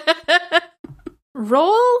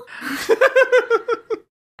 Roll.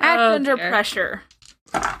 Act Oh, under dear. pressure.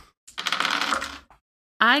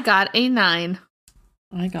 I got a 9.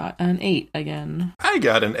 I got an 8 again. I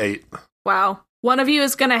got an 8. Wow. One of you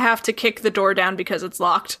is going to have to kick the door down because it's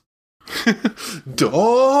locked.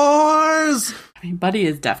 Doors! I mean, Buddy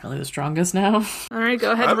is definitely the strongest now. All right,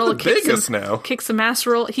 go ahead and I'm roll the a kick biggest some, now. kick some ass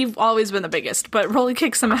roll. He's always been the biggest, but roll a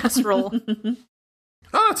kick some ass roll.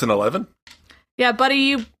 Oh, it's an 11. Yeah, buddy,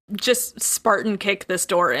 you just Spartan kick this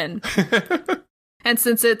door in. And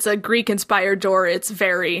since it's a Greek-inspired door, it's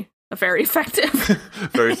very effective.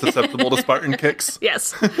 Very susceptible to Spartan kicks.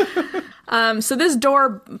 Yes. So this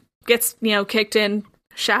door gets, kicked in,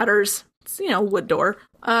 shatters. It's, wood door.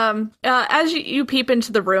 As you peep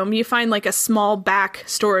into the room, you find like a small back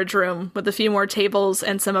storage room with a few more tables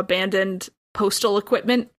and some abandoned postal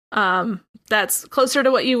equipment. That's closer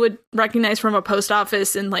to what you would recognize from a post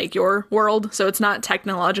office in like your world, so it's not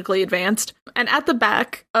technologically advanced. And at the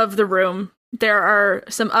back of the room, there are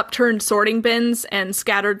some upturned sorting bins and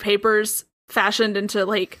scattered papers fashioned into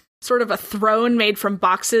like sort of a throne made from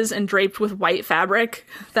boxes and draped with white fabric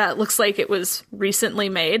that looks like it was recently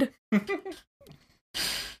made. Oh,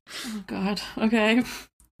 God. Okay.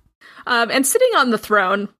 And sitting on the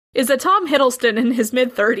throne is a Tom Hiddleston in his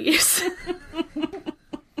mid-30s.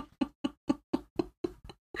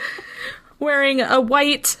 Wearing a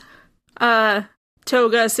white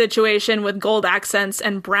toga situation with gold accents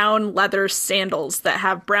and brown leather sandals that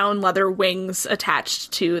have brown leather wings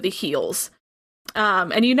attached to the heels.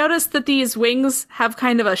 And you notice that these wings have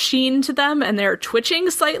kind of a sheen to them and they're twitching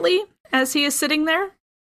slightly as he is sitting there.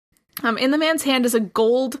 In the man's hand is a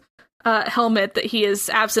gold helmet that he is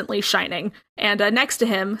absently shining. And next to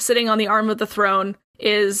him, sitting on the arm of the throne,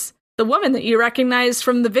 is the woman that you recognized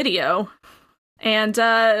from the video. And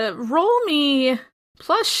roll me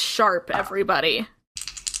plus sharp, everybody.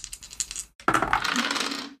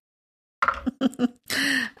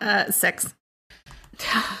 6.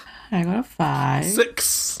 I got a 5.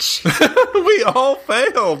 6. We all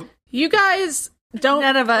failed. You guys don't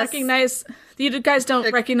None of us. recognize... You guys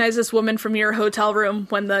don't recognize this woman from your hotel room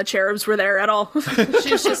when the cherubs were there at all.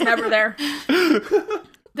 She's just never there.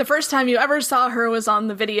 The first time you ever saw her was on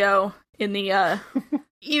the video in the...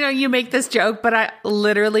 You make this joke, but I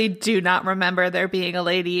literally do not remember there being a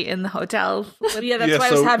lady in the hotel. Yeah, that's why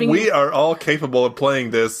I was having we you... are all capable of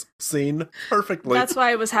playing this scene perfectly. That's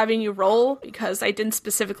why I was having you roll, because I didn't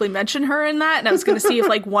specifically mention her in that, and I was going to see if,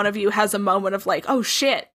 like, one of you has a moment of, like, oh,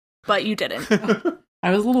 shit, but you didn't. I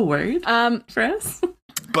was a little worried, Chris.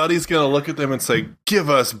 Buddy's gonna look at them and say, "Give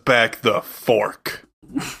us back the fork."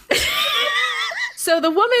 So the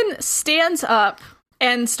woman stands up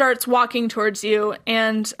and starts walking towards you,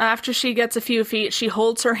 and after she gets a few feet, she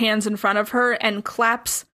holds her hands in front of her and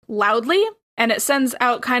claps loudly, and it sends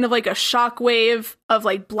out kind of like a shockwave of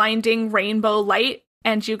like blinding rainbow light,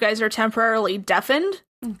 and you guys are temporarily deafened.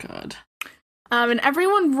 Oh, God. And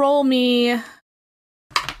everyone roll me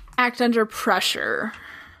act under pressure.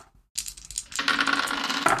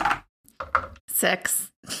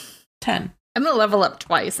 6. 10. I'm gonna level up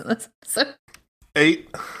twice in this episode. 8.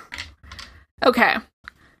 Okay.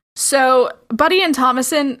 So, Buddy and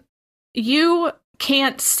Thomason, you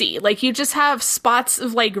can't see. Like, you just have spots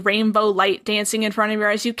of, like, rainbow light dancing in front of your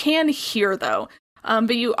eyes. You can hear, though.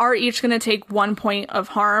 But you are each going to take 1 point of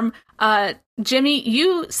harm. Jimmy,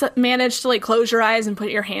 you managed to, like, close your eyes and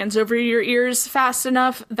put your hands over your ears fast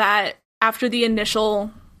enough that after the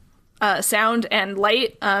initial sound and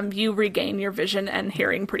light, you regain your vision and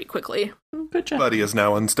hearing pretty quickly. Good job. Buddy is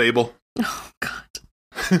now unstable. Oh, God.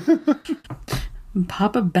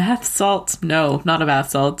 Pop a bath salt. No, not a bath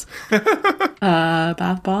salt.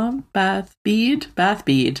 Bath bomb? Bath bead? Bath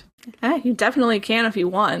bead. Yeah, you definitely can if you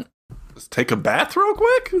want. Just take a bath real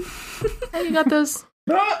quick? Hey, you got those?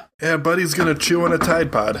 Yeah, Buddy's gonna chew on a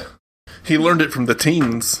Tide Pod. He learned it from the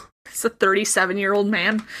teens. It's a 37-year-old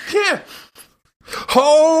man. Yeah.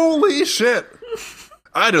 Holy shit.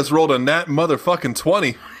 I just rolled a nat motherfucking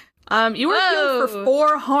 20. You were healed for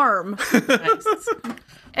 4 harm. Nice.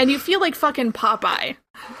 And you feel like fucking Popeye.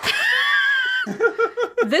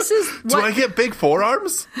 This is Do what... I get big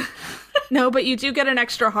forearms? No, but you do get an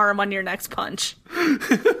extra harm on your next punch.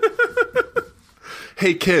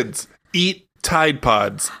 Hey kids, eat Tide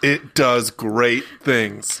Pods. It does great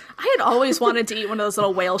things. I had always wanted to eat one of those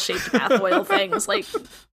little whale-shaped bath oil things. Like,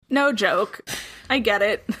 no joke. I get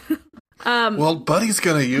it. Well, Buddy's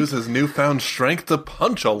gonna use his newfound strength to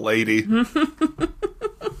punch a lady.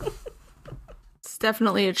 It's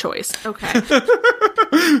definitely a choice. Okay.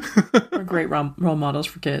 We're great role models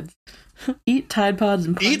for kids. Eat Tide Pods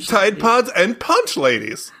and punch Eat Tide ladies. Pods and punch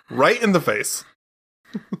ladies. Right in the face.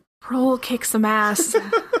 Roll kick some ass.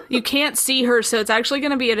 You can't see her, so it's actually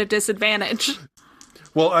going to be at a disadvantage.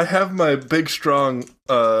 Well, I have my big, strong,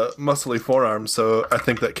 muscly forearm, so I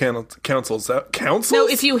think that cancels out. Counsels? No,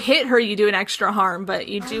 if you hit her, you do an extra harm, but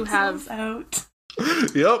you do have... out.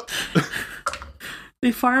 Yep.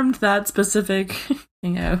 They farmed that specific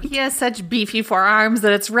thing out. He has such beefy forearms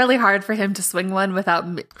that it's really hard for him to swing one without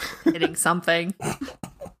hitting something.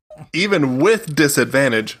 Even with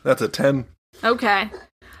disadvantage, that's a 10. Okay.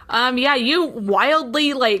 Yeah, you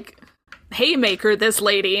wildly, like, haymaker this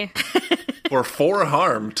lady. For 4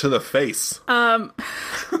 harm to the face.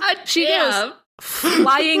 She goes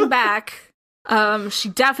flying back. She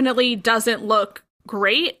definitely doesn't look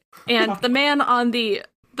great. And the man on the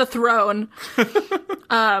throne,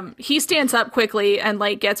 he stands up quickly and,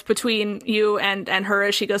 like, gets between you and her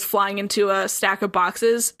as she goes flying into a stack of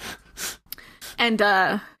boxes.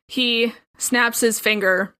 And he snaps his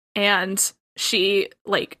finger, and she,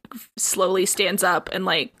 like, slowly stands up and,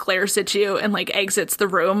 like, glares at you and, like, exits the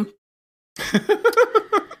room.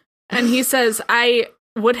 And he says, I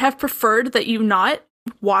would have preferred that you not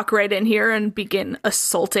walk right in here and begin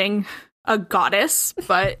assaulting a goddess,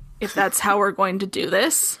 but if that's how we're going to do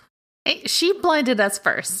this. Hey, she blinded us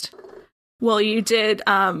first. Well, you did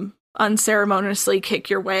unceremoniously kick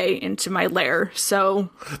your way into my lair,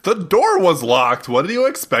 so... The door was locked. What do you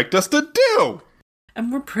expect us to do? And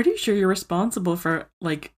we're pretty sure you're responsible for,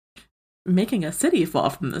 like, making a city fall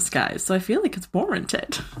from the sky, so I feel like it's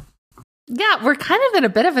warranted. Yeah, we're kind of in a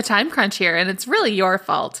bit of a time crunch here, and it's really your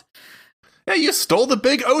fault. Yeah, you stole the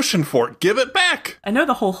big ocean fort. Give it back. I know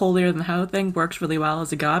the whole holier-than-thou thing works really well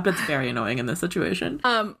as a god, but it's very annoying in this situation.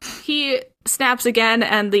 He snaps again,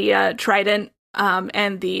 and the trident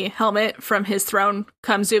and the helmet from his throne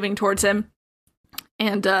come zooming towards him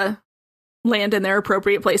and land in their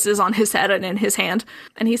appropriate places on his head and in his hand.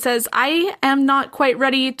 And he says, I am not quite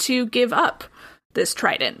ready to give up this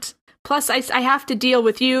trident. Plus, I have to deal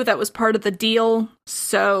with you. That was part of the deal.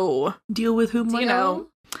 So, Deal with whom? you know,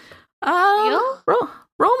 Deal?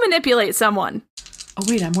 roll manipulate someone. Oh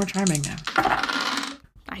wait, I'm more charming now.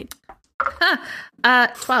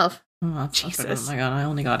 12. Oh, that's better. Jesus. Oh my god, I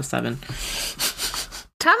only got a 7.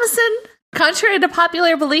 Thomason, contrary to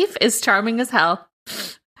popular belief, is charming as hell.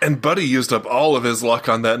 And Buddy used up all of his luck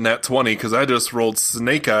on that nat 20 because I just rolled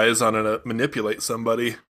snake eyes on a manipulate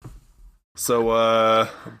somebody. So,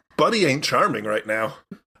 Buddy ain't charming right now.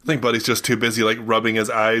 I think Buddy's just too busy, like, rubbing his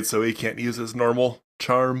eyes so he can't use his normal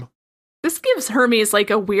charm. This gives Hermes, like,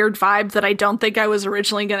 a weird vibe that I don't think I was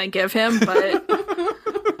originally going to give him, but...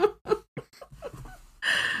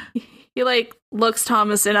 He, like, looks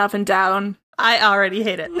Thomason up and down. I already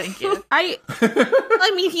hate it. Thank you.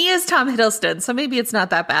 I mean, he is Tom Hiddleston, so maybe it's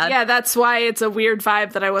not that bad. Yeah, that's why it's a weird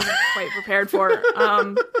vibe that I wasn't quite prepared for.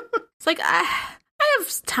 It's like, I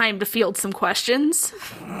have time to field some questions.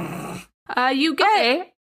 You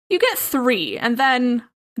get 3, and then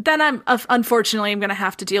I'm unfortunately I'm gonna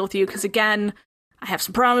have to deal with you because again, I have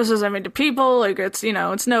some promises I made to people. Like it's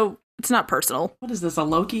not personal. What is this, a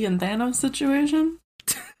Loki and Thanos situation?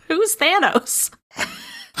 Who's Thanos?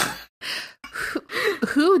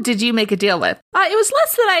 Who did you make a deal with? It was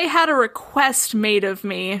less that I had a request made of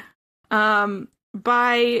me,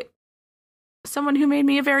 by someone who made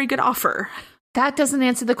me a very good offer. That doesn't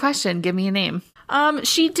answer the question. Give me a name.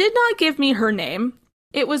 She did not give me her name.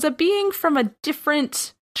 It was a being from a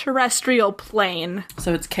different terrestrial plane.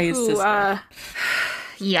 So it's Kay's who, sister.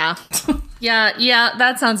 Yeah. yeah,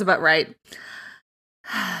 that sounds about right.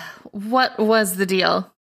 What was the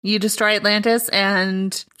deal? You destroy Atlantis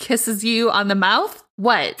and kisses you on the mouth?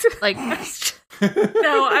 What? Like,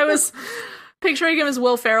 No, I was picturing him as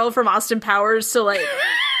Will Ferrell from Austin Powers, so like,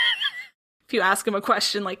 if you ask him a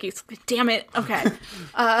question, like, he's like, damn it, okay.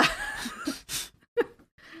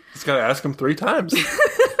 Just gotta ask him 3 times.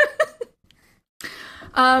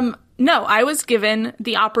 No, I was given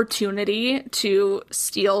the opportunity to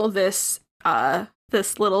steal this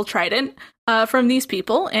little trident from these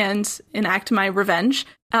people and enact my revenge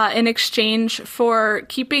in exchange for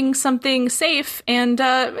keeping something safe and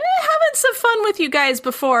having some fun with you guys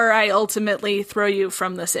before I ultimately throw you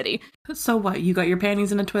from the city. So what, you got your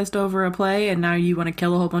panties in a twist over a play and now you want to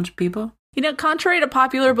kill a whole bunch of people? You know, contrary to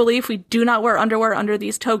popular belief, we do not wear underwear under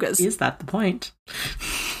these togas. Is that the point?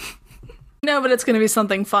 No, but it's going to be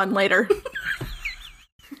something fun later.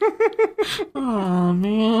 Oh,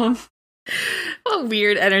 man. what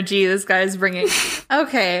weird energy this guy's bringing.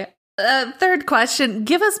 Okay. Third question.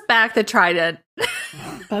 Give us back the trident.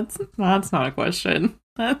 That's not a question.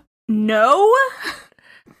 No?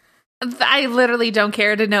 I literally don't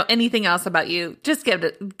care to know anything else about you. Just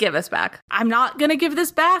give us back. I'm not going to give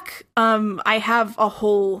this back. I have a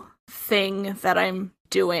whole thing that I'm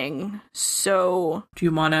doing, so... Do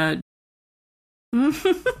you want to...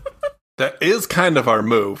 That is kind of our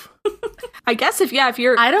move. I guess if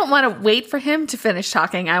you're... I don't want to wait for him to finish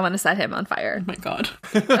talking. I want to set him on fire. Oh my god.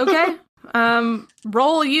 Okay.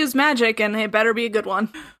 Roll use magic, and it better be a good one.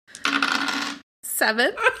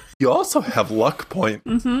 7. You also have luck point.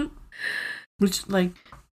 Mm-hmm. Which, like...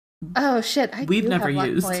 Oh, shit. We've do never have luck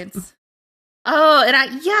used. points. Oh,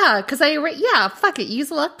 and because fuck it.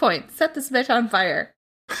 Use a luck point. Set this bitch on fire.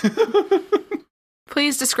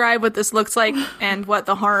 Please describe what this looks like and what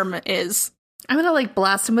the harm is. I'm gonna,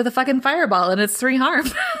 blast him with a fucking fireball, and it's 3 harm.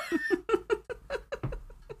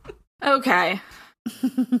 Okay.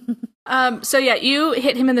 So yeah, you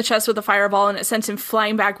hit him in the chest with a fireball, and it sends him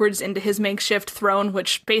flying backwards into his makeshift throne,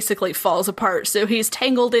 which basically falls apart. So he's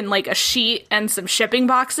tangled in, a sheet and some shipping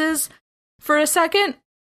boxes for a second.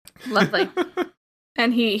 Lovely.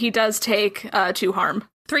 And he does take 2 harm.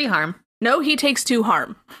 3 harm. No, he takes 2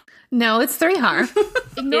 harm. No, it's 3 harm.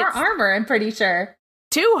 Ignore It's- armor, I'm pretty sure.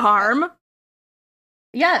 2 harm?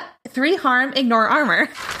 Yeah, 3 harm, ignore armor.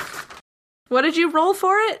 What did you roll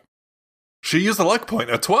for it? She used a luck point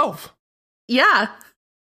at 12. Yeah.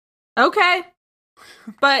 Okay.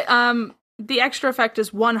 But the extra effect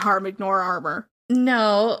is 1 harm, ignore armor.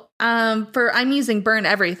 No, I'm using burn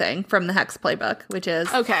everything from the Hex playbook, which is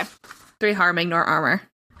Okay. 3 harm, ignore armor.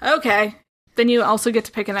 Okay. Then you also get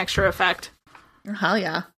to pick an extra effect. Hell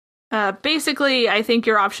yeah. Basically, I think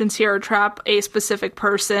your options here are trap a specific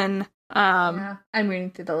person. Yeah, I'm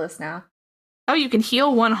reading through the list now. Oh, you can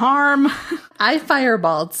heal 1 harm. I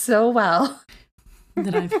fireballed so well.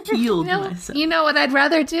 That I've healed myself. You know what I'd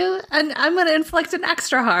rather do? And I'm going to inflict an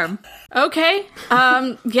extra harm. Okay.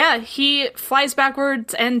 Yeah, he flies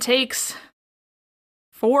backwards and takes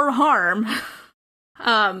 4 harm.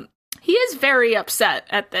 He is very upset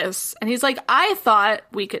at this, and he's like, I thought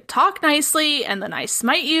we could talk nicely, and then I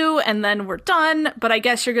smite you, and then we're done, but I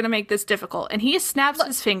guess you're gonna make this difficult. And he snaps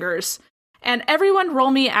his fingers, and everyone roll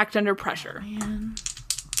me act under pressure. Man.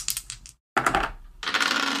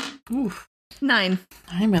 Oof. 9.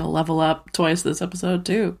 I'm gonna level up twice this episode,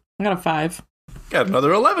 too. I got a 5. Got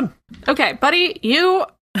another 11. Okay, buddy,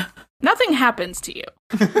 nothing happens to you.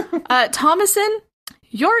 Thomason,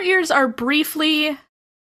 your ears are briefly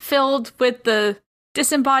filled with the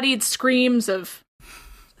disembodied screams of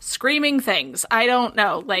screaming things. I don't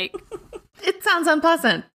know, It sounds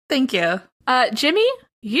unpleasant. Thank you. Jimmy,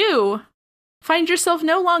 you find yourself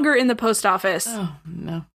no longer in the post office, Oh,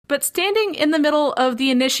 no. but standing in the middle of the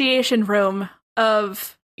initiation room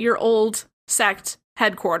of your old sect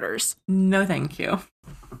headquarters. No, thank you.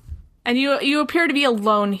 And you appear to be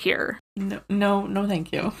alone here. No,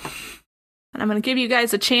 thank you. And I'm going to give you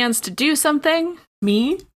guys a chance to do something.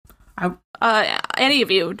 Me? Any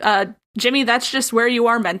of you. Jimmy, that's just where you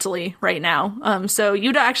are mentally right now. So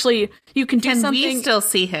you can do Can something. we still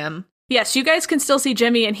see him? Yes, you guys can still see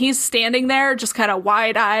Jimmy, and he's standing there just kind of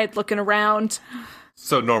wide-eyed looking around.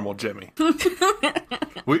 So normal Jimmy.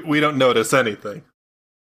 we don't notice anything.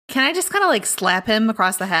 Can I just kind of like slap him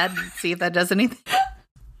across the head and see if that does anything?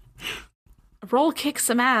 Roll kick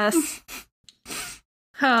some ass.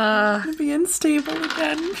 Uh, I'm being unstable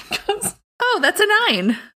again. oh, that's a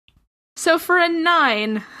 9. So for a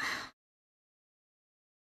 9,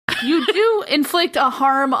 you do inflict a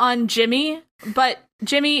harm on Jimmy, but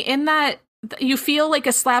Jimmy, in that you feel like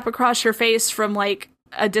a slap across your face from like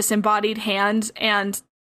a disembodied hand, and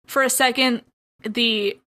for a second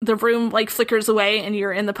the room like flickers away and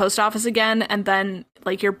you're in the post office again, and then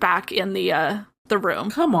like you're back in the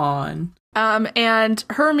room. Come on. And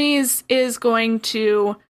Hermes is going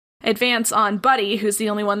to advance on Buddy, who's the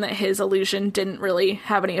only one that his illusion didn't really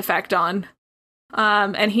have any effect on.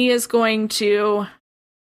 And he is going to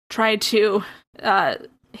try to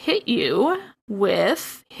hit you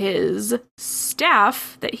with his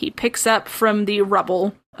staff that he picks up from the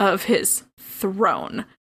rubble of his throne.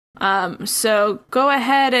 So go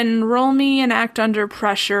ahead and roll me an act under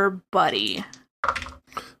pressure, Buddy.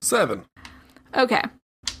 7. Okay.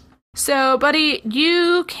 So, Buddy,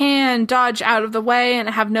 you can dodge out of the way and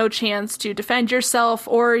have no chance to defend yourself,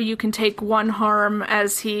 or you can take 1 harm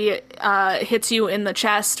as he hits you in the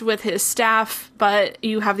chest with his staff, but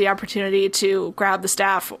you have the opportunity to grab the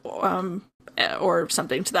staff or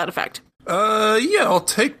something to that effect. Yeah, I'll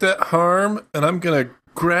take that harm, and I'm gonna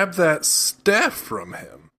grab that staff from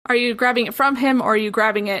him. Are you grabbing it from him, or are you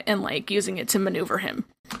grabbing it and, like, using it to maneuver him?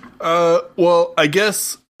 Well, I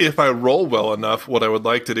guess if I roll well enough, what I would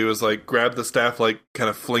like to do is, like, grab the staff, like, kind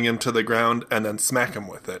of fling him to the ground, and then smack him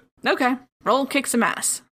with it. Okay. Roll kick some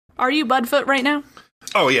ass. Are you Budfoot right now?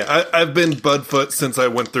 Oh, yeah, I've been Budfoot since I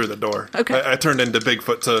went through the door. Okay. I turned into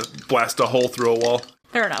Bigfoot to blast a hole through a wall.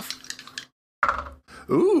 Fair enough.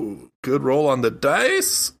 Ooh, good roll on the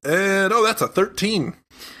dice. And, oh, that's a 13.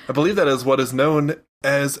 I believe that is what is known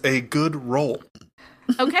as a good roll.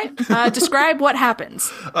 Okay. Describe what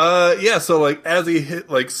happens. Yeah, so, like, as he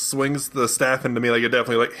swings the staff into me, like, it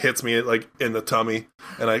definitely, like, hits me, like, in the tummy,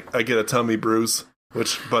 and I get a tummy bruise,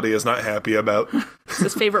 which Buddy is not happy about. It's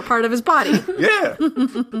his favorite part of his body. Yeah.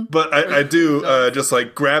 But I do just,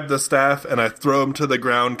 like, grab the staff, and I throw him to the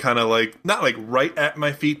ground, kind of, like, not, like, right at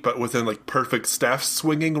my feet, but within, like, perfect staff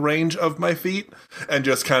swinging range of my feet, and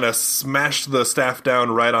just kind of smash the staff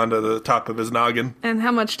down right onto the top of his noggin. And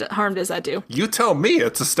how much harm does that do? You tell me,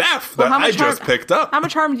 it's a staff that I just picked up. How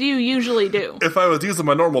much harm do you usually do? If I was using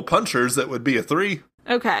my normal punchers, it would be a 3.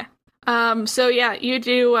 Okay. So yeah, you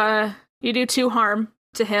do 2 harm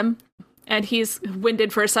to him, and he's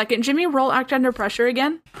winded for a second. Jimmy, roll act under pressure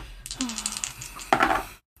again.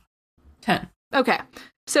 10. Okay.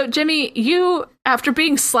 So Jimmy, you, after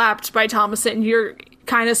being slapped by Thomason, you're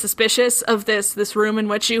kind of suspicious of this room in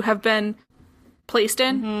which you have been placed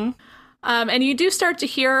in. Mm-hmm. And you do start to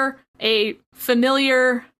hear a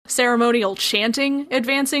familiar ceremonial chanting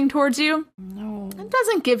advancing towards you. No. It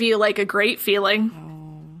doesn't give you, like, a great feeling.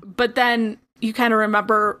 No. But then you kind of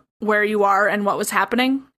remember where you are and what was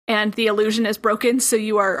happening, and the illusion is broken, so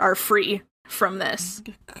you are free from this.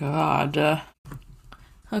 God.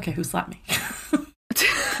 Okay, who slapped me?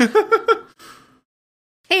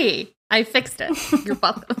 Hey, I fixed it. You're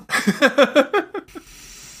welcome.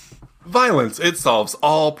 Violence, it solves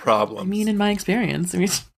all problems. I mean, in my experience.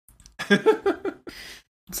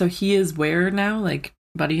 So he is where now? Like,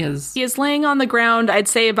 Buddy has... He is laying on the ground, I'd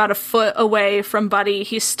say about a foot away from Buddy.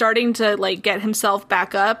 He's starting to, like, get himself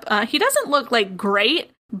back up. He doesn't look, like,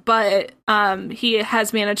 great, but he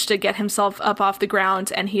has managed to get himself up off the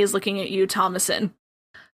ground, and he is looking at you, Thomason.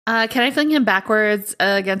 Can I fling him backwards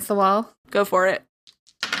against the wall? Go for it.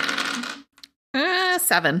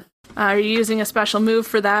 7. Are you using a special move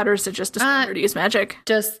for that, or is it just a standard use magic?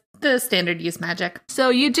 Just the standard use magic. So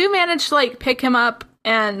you do manage to, like, pick him up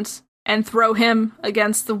and throw him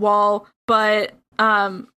against the wall, but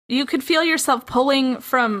you could feel yourself pulling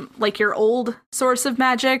from, like, your old source of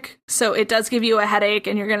magic, so it does give you a headache,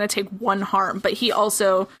 and you're going to take 1 harm, but he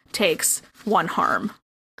also takes 1 harm.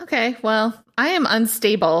 Okay, well, I am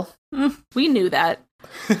unstable. We knew that.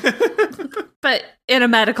 But in a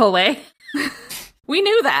medical way. We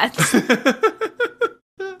knew that.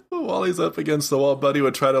 While he's up against the wall, Buddy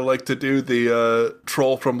would try to, like, to do the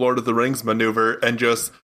troll from Lord of the Rings maneuver and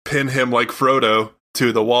just pin him like Frodo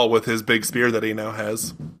to the wall with his big spear that he now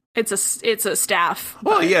has. It's a staff.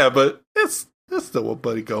 Well, yeah, but it's still what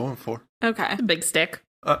Buddy going for. Okay. A big stick.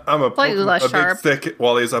 I'm a Slightly less sharp. big stick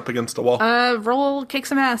while he's up against a wall. Roll kick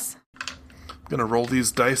some ass. I'm gonna roll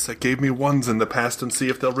these dice that gave me ones in the past and see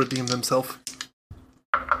if they'll redeem themselves.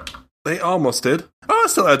 They almost did. Oh, it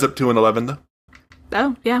still adds up to an 11, though.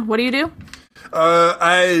 Oh, yeah. What do you do?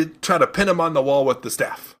 I try to pin him on the wall with the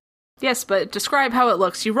staff. Yes, but describe how it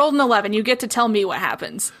looks. You rolled an 11. You get to tell me what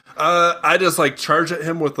happens. I just, charge at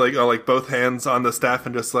him with, both hands on the staff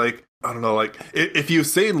and just, I don't know, if you've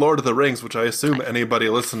seen Lord of the Rings, which I assume anybody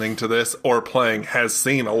listening to this or playing has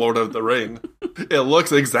seen a Lord of the Ring, it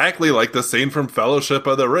looks exactly like the scene from Fellowship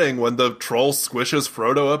of the Ring when the troll squishes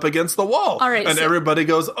Frodo up against the wall. All right, and everybody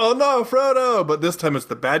goes, oh no, Frodo! But this time it's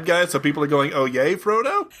the bad guy, so people are going, oh yay,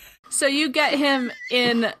 Frodo? So you get him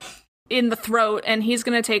in the throat, and he's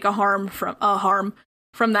going to take a harm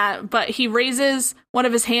from that, but he raises one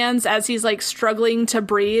of his hands as he's struggling to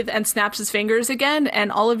breathe and snaps his fingers again,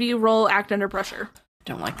 and all of you roll act under pressure.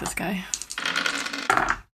 Don't like this guy.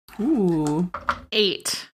 Ooh.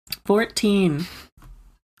 8. 14.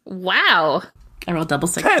 Wow. I rolled double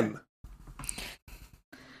 6. 10.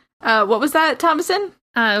 What was that, Thomason?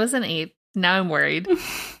 It was an 8. Now I'm worried.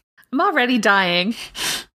 I'm already dying.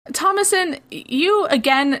 Thomason, you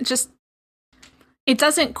again it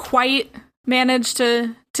doesn't quite manage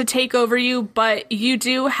to take over you, but you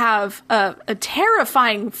do have a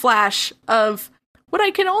terrifying flash of what I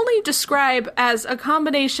can only describe as a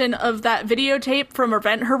combination of that videotape from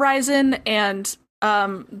Event Horizon and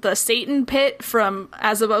the Satan pit from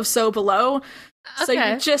As Above, So Below. Okay. So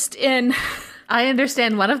you're just in... I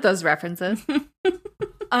understand one of those references.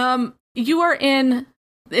 You are in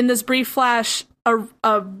this brief flash,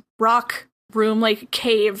 a rock room,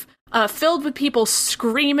 cave, filled with people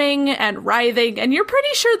screaming and writhing, and you're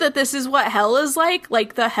pretty sure that this is what hell is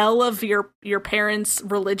like the hell of your parents'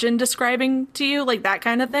 religion describing to you, that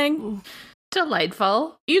kind of thing.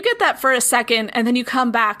 Delightful. You get that for a second, and then you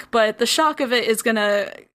come back, but the shock of it is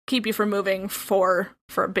gonna keep you from moving for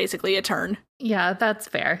basically a turn. Yeah, that's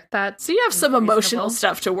fair. So you have some emotional reasonable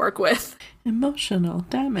stuff to work with. Emotional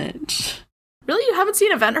damage. Really? You haven't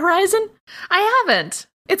seen Event Horizon? I haven't.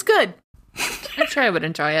 It's good. I'm sure I would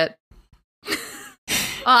enjoy it.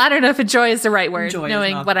 Well, I don't know if enjoy is the right word, Enjoy is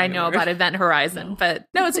knowing not what the I right know word. about Event Horizon, but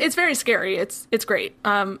No, it's very scary. It's great.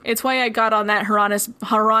 It's why I got on that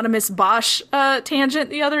Hieronymus Bosch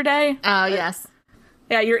tangent the other day. oh yes.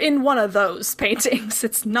 Yeah, you're in one of those paintings.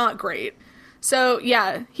 It's not great. So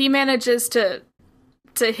yeah, he manages to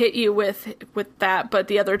hit you with that, but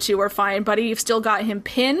the other two are fine. Buddy, you've still got him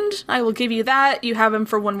pinned. I will give you that. You have him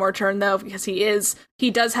for one more turn though, because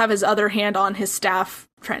he does have his other hand on his staff,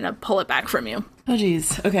 trying to pull it back from you. Oh,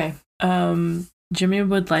 geez. Okay. Jimmy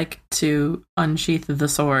would like to unsheath the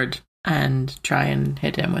sword and try and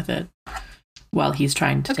hit him with it while he's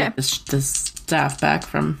trying to take this staff back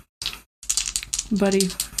from Buddy.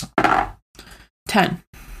 10.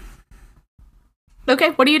 Okay,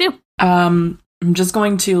 what do you do? I'm just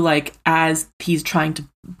going to, as he's trying to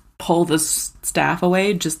pull this staff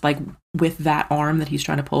away, just, with that arm that he's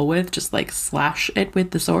trying to pull with, just, slash it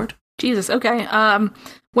with the sword. Jesus, okay.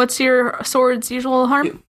 What's your sword's usual harm?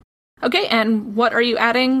 2. Okay, and what are you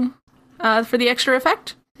adding for the extra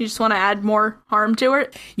effect? You just want to add more harm to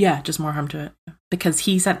it? Yeah, just more harm to it. Because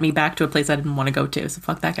he sent me back to a place I didn't want to go to, so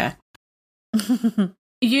fuck that guy.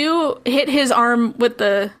 You hit his arm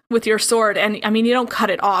with your sword, and I mean, you don't cut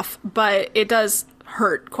it off, but it does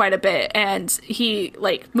hurt quite a bit, and he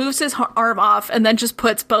moves his arm off and then just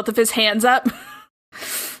puts both of his hands up.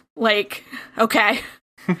 Okay,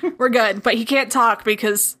 we're good. But he can't talk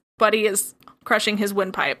because Buddy is crushing his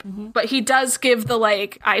windpipe. Mm-hmm. But he does give the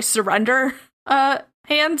I surrender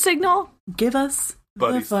hand signal. Give us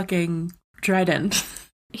Buddies. the fucking trident.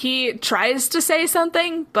 He tries to say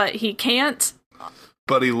something, but he can't.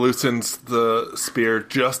 Buddy loosens the spear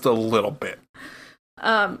just a little bit.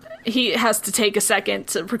 He has to take a second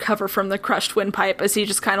to recover from the crushed windpipe as he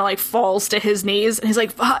just kind of falls to his knees, and he's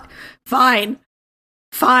like, fine.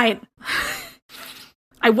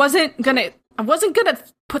 I wasn't gonna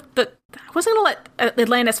let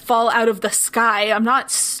Atlantis fall out of the sky. I'm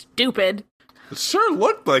not stupid. It sure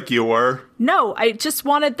looked like you were. No, I just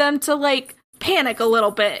wanted them to panic a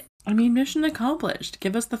little bit. I mean, mission accomplished.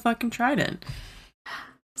 Give us the fucking trident.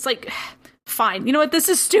 It's fine. You know what? This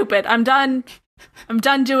is stupid. I'm done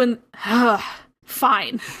doing...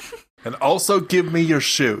 fine. And also give me your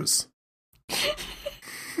shoes.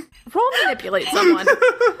 Roll manipulate someone. What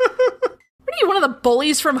are you, one of the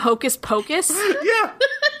bullies from Hocus Pocus? Yeah.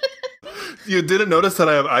 You didn't notice that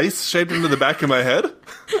I have ice shaped into the back of my head?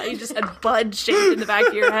 You just had Bud shaped in the back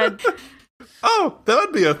of your head. Oh, that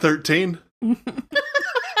would be a 13.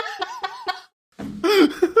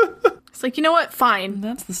 It's like, you know what? Fine. And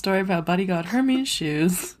that's the story of how Buddy got Hermes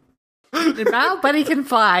shoes. Now Buddy can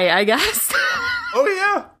fly, I guess. Oh,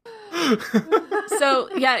 yeah. So,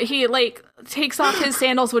 yeah, he, like, takes off his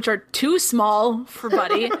sandals, which are too small for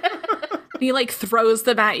Buddy. And he, like, throws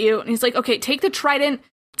them at you. And he's like, okay, take the trident,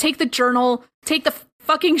 take the journal, take the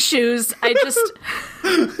fucking shoes. I just...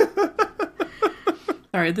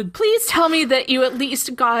 Sorry, Please tell me that you at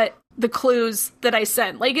least got the clues that I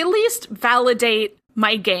sent. Like, at least validate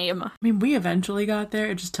my game. I mean, we eventually got there.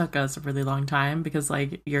 It just took us a really long time because,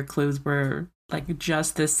 like, your clues were, like,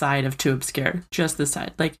 just this side of too obscure. Just this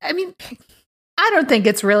side. Like, I mean, I don't think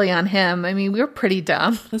it's really on him. I mean, we were pretty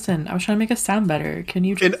dumb. listen, I was trying to make us sound better. Can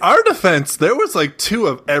you In our defense, there was like 2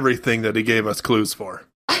 of everything that he gave us clues for.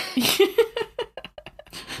 I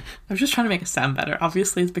was just trying to make us sound better.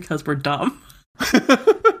 Obviously, it's because we're dumb.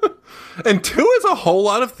 And 2 is a whole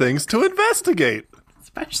lot of things to investigate.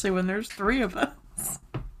 Especially when there's 3 of us.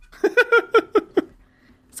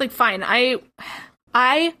 It's like, fine,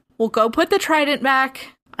 I will go put the trident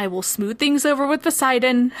back. I will smooth things over with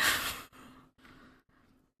Poseidon.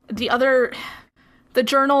 The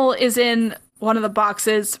journal is in one of the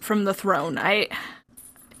boxes from the throne. I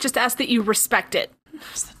just ask that you respect it.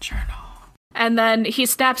 Where's the journal? And then he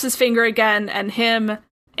snaps his finger again, and him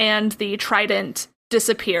and the trident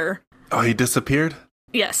disappear. Oh, he disappeared?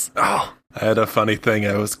 Yes. Oh, I had a funny thing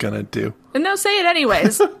I was gonna do. And no, say it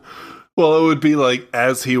anyways. Well, it would be like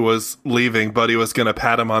as he was leaving, Buddy was gonna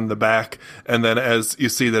pat him on the back, and then as you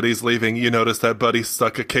see that he's leaving, you notice that Buddy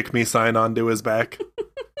stuck a kick me sign onto his back.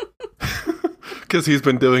 Because he's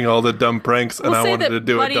been doing all the dumb pranks, and I wanted to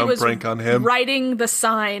do Buddy a dumb was prank on him. Writing the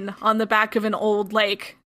sign on the back of an old,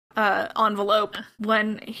 like, envelope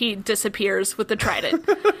when he disappears with the trident.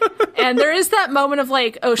 And there is that moment of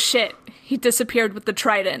like, oh shit, he disappeared with the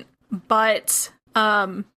trident. But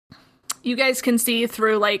you guys can see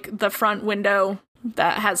through like the front window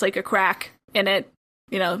that has like a crack in it,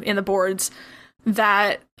 you know, in the boards,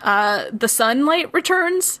 that the sunlight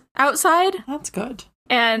returns outside. That's good.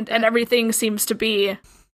 And everything seems to be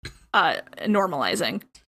normalizing.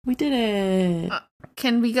 We did it.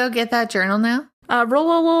 Can we go get that journal now?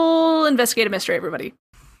 Roll investigate a mystery, everybody.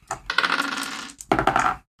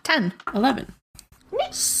 10. 11.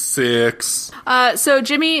 6. So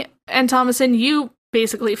Jimmy and Thomason, you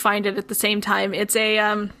basically find it at the same time. It's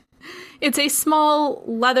a small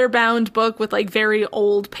leather-bound book with like very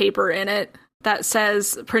old paper in it that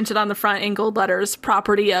says, printed on the front in gold letters,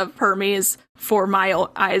 "Property of Hermes, for my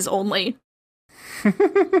eyes only."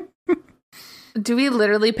 Do we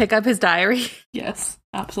literally pick up his diary? Yes,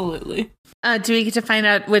 absolutely. Do we get to find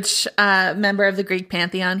out which member of the Greek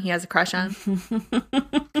pantheon he has a crush on?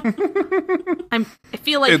 I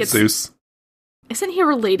feel like It's Zeus. Isn't he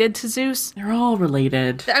related to Zeus? They're all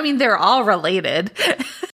related. I mean, they're all related.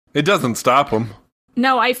 It doesn't stop him.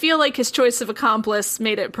 No, I feel like his choice of accomplice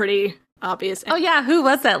made it pretty obvious. Oh yeah, who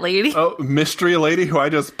was that lady? Oh, mystery lady who I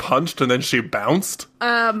just punched and then she bounced?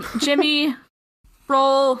 Jimmy,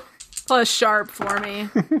 roll plus sharp for me.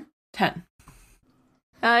 10.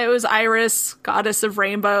 It was Iris, goddess of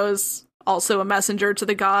rainbows, also a messenger to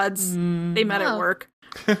the gods. They met at work.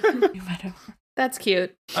 You might have. That's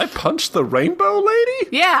cute. I punched the rainbow lady?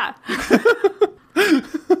 Yeah.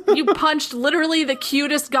 You punched literally the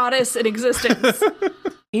cutest goddess in existence.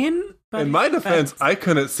 In my defense, I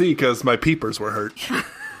couldn't see because my peepers were hurt.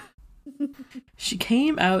 She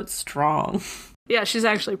came out strong. Yeah, she's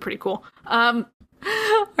actually pretty cool. Are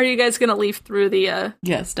you guys going to leaf through the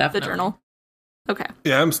Yes, the definitely. journal? Okay.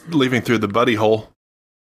 Yeah, I'm leaving through the Buddy hole.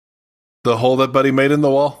 The hole that Buddy made in the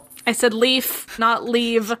wall? I said leaf, not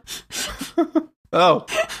leave. Oh.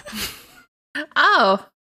 Oh.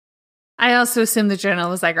 I also assumed the journal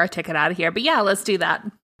was like our ticket out of here, but yeah, let's do that.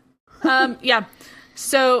 Yeah.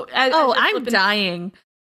 So, as you're I'm flipping- dying.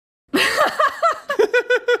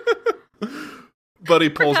 Buddy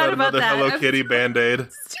pulls Forgot out about another that. Hello Kitty Band-Aid.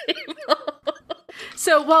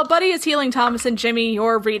 So while Buddy is healing Thomas and Jimmy,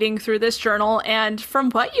 you're reading through this journal, and from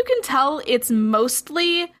what you can tell, it's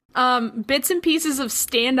mostly bits and pieces of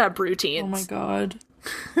stand-up routines. Oh my god.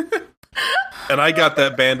 And I got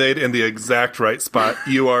that Band-Aid in the exact right spot.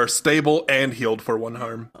 You are stable and healed for 1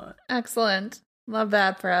 harm. Excellent. Love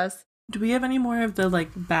that for us. Do we have any more of the, like,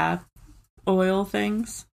 bath oil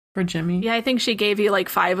things for Jimmy? Yeah, I think she gave you like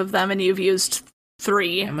 5 of them, and you've used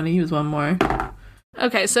 3. I'm gonna use one more.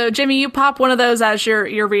 Okay, so Jimmy, you pop one of those as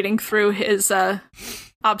you're reading through his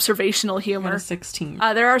observational I got humor. a 16.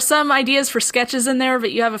 There are some ideas for sketches in there,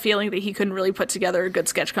 but you have a feeling that he couldn't really put together a good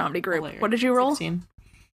sketch comedy group. Hilarious. What did you roll? 16.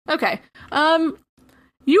 Okay.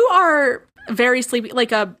 You are very sleepy,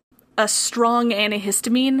 like a strong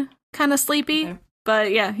antihistamine kind of sleepy. Okay.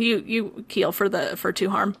 But yeah, you heal for 2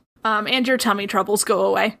 harm. And your tummy troubles go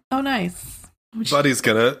away. Oh, nice. Buddy's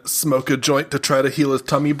gonna smoke a joint to try to heal his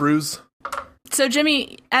tummy bruise. So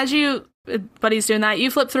Jimmy, as Buddy's doing that, you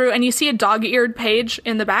flip through and you see a dog-eared page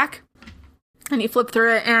in the back. And you flip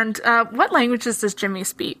through it, and what languages does Jimmy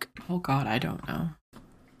speak? Oh God, I don't know.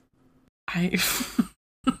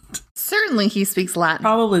 Certainly he speaks Latin.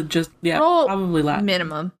 Probably probably Latin.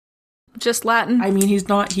 Minimum. Just Latin? I mean, he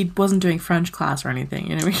wasn't doing French class or anything,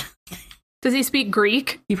 you know what I mean? Does he speak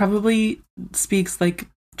Greek? He probably speaks, like,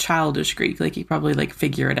 childish Greek. Like, he probably, like,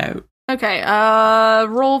 figure it out. Okay,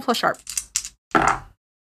 roll plus sharp.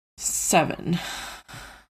 7.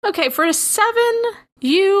 Okay, for a 7,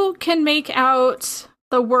 you can make out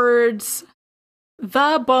the words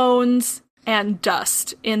the bones and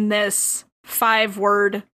dust in this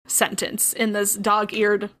 5-word sentence, in this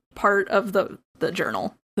dog-eared part of the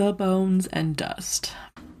journal. The bones and dust.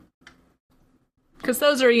 Because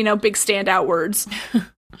those are, big standout words.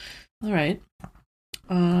 All right.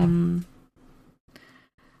 And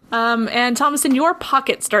Thomason, your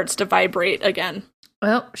pocket starts to vibrate again.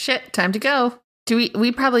 Well, shit, time to go.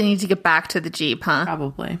 We probably need to get back to the Jeep, huh?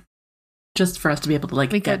 Probably. Just for us to be able to,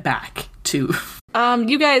 like, get back to...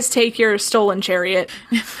 You guys take your stolen chariot.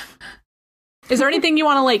 Is there anything you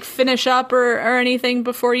want to, like, finish up or anything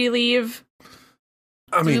before you leave?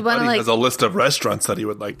 I mean, Buddy has a list of restaurants that he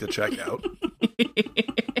would like to check out.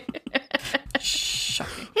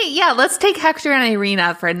 Shocking. Hey, yeah, let's take Hector and Irene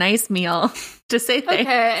out for a nice meal to say thanks.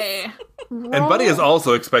 Okay. And Buddy is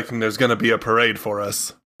also expecting there's going to be a parade for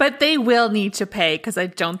us. But they will need to pay, because I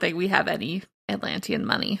don't think we have any Atlantean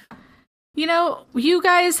money. You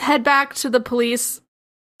guys head back to the police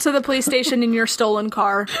station in your stolen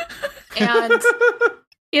car. And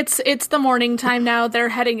it's the morning time now. They're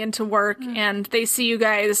heading into work, and they see you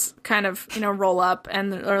guys kind of, roll up,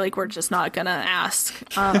 and they're like, we're just not gonna ask.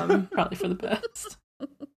 Probably for the best.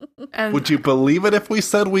 And would you believe it if we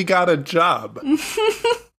said we got a job?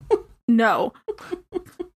 No.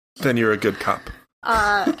 Then you're a good cop.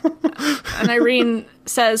 And Irene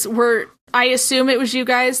says, I assume it was you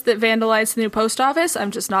guys that vandalized the new post office.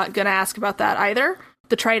 I'm just not gonna ask about that either.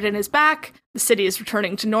 The Trident is back. The city is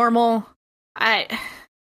returning to normal.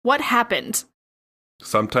 What happened?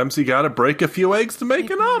 Sometimes you gotta break a few eggs to make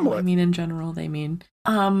an omelet. I mean, in general, they mean.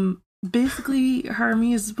 Basically,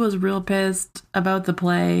 Hermes was real pissed about the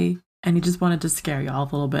play, and he just wanted to scare y'all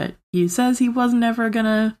a little bit. He says he wasn't ever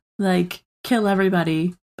gonna, like, kill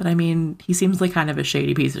everybody, but I mean, he seems like kind of a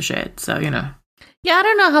shady piece of shit, so, Yeah, I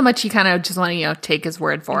don't know how much you kind of just want to, take his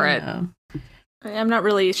word for it. I'm not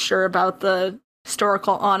really sure about the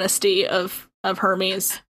historical honesty of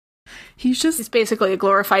Hermes. He's basically a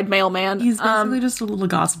glorified mailman. He's basically just a little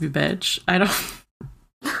gossipy bitch. I don't...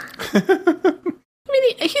 I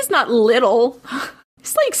mean, he's not little.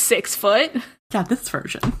 He's like 6 foot. Yeah, this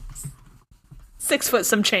version. 6 foot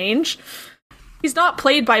some change. He's not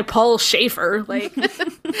played by Paul Schaefer. Like,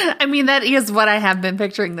 I mean, that is what I have been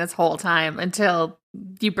picturing this whole time until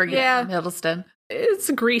you bring it up from Hiddleston. It's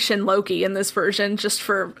Grecian Loki in this version, just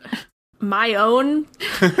for my own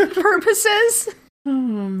purposes. Oh,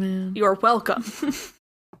 man. You're welcome.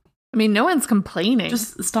 I mean, no one's complaining.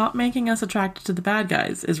 Just stop making us attracted to the bad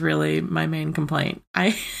guys is really my main complaint.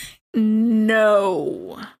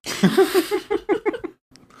 No.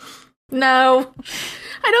 No.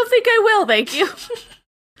 I don't think I will, thank you.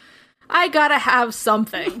 I gotta have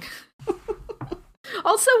something.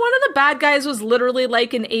 Also, one of the bad guys was literally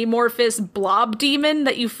like an amorphous blob demon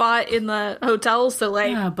that you fought in the hotel, so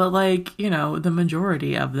like... Yeah, but like, the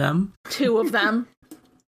majority of them. 2 of them.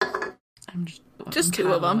 I'm just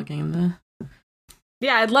 2 of them. The...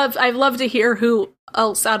 Yeah, I'd love to hear who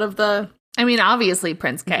else out of the... I mean, obviously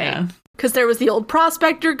Prince K. Because there was the old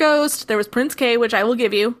prospector ghost, there was Prince K, which I will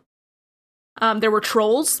give you. There were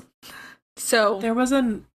trolls. So... There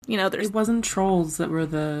wasn't... there's... It wasn't trolls that were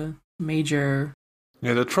the major...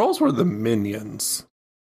 Yeah, the trolls were the minions.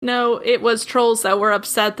 No, it was trolls that were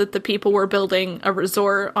upset that the people were building a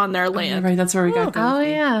resort on their land. Yeah, right, that's where we got Oh,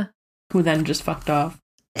 yeah. Who then just fucked off.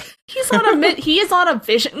 He is on a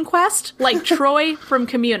vision quest, like Troy from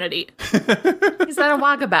Community. He's on a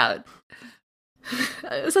walkabout.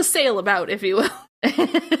 It's a sail about, if you will.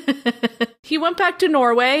 He went back to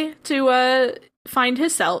Norway to find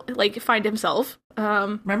himself.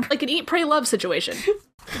 Remember? Like an eat, pray, love situation.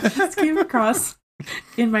 This came across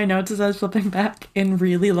in my notes as I was flipping back in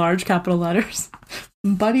really large capital letters.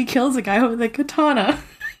 Buddy kills a guy with a katana.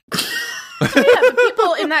 Yeah, the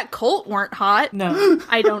people in that cult weren't hot. No,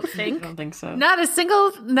 I don't think. I don't think so. Not a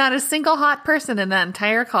single hot person in that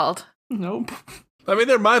entire cult. Nope. I mean,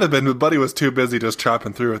 there might have been, but Buddy was too busy just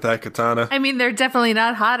chopping through with that katana. I mean, they're definitely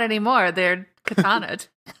not hot anymore. They're katana'd.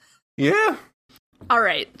 Yeah. All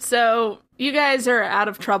right, so you guys are out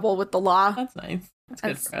of trouble with the law. That's nice. That's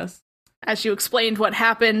good for us. As you explained what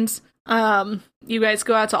happened, you guys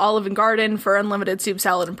go out to Olive & Garden for unlimited soup,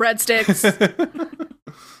 salad, and breadsticks.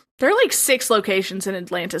 There are like 6 locations in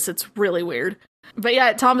Atlantis. It's really weird. But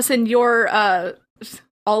yeah, Thomason, your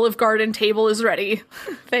Olive Garden table is ready.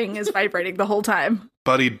 Thing is vibrating the whole time.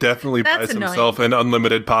 Buddy definitely That's buys annoying. himself an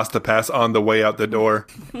unlimited pasta pass on the way out the door.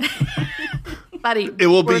 Buddy, It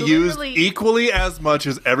will be we're used literally- equally as much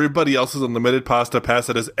as everybody else's unlimited pasta pass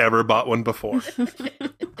that has ever bought one before.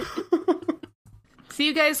 So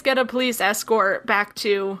you guys get a police escort back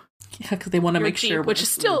to, Yeah, because they want to Your make Jeep, sure which we're is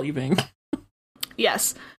still- leaving.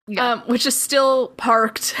 yes, Yeah. which is still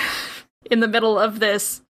parked in the middle of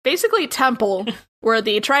this basically temple where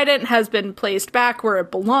the trident has been placed back where it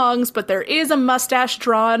belongs, but there is a mustache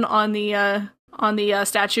drawn on the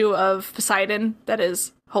statue of Poseidon that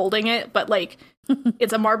is holding it, but like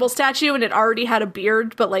it's a marble statue and it already had a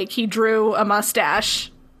beard, but like he drew a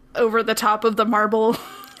mustache over the top of the marble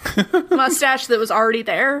mustache that was already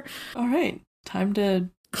there. All right, time to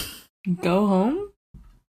go home.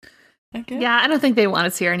 I guess. Yeah, I don't think they want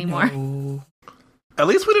us here anymore. No. At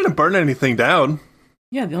least we didn't burn anything down.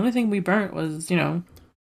 Yeah, the only thing we burnt was, A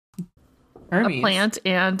Hermes. plant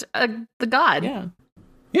and the god. Yeah.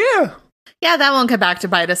 Yeah. Yeah, that won't come back to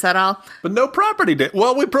bite us at all. But no property did.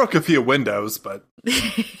 Well, we broke a few windows, but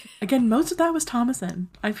Again, most of that was Thomason.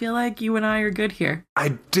 I feel like you and I are good here.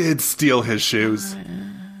 I did steal his shoes.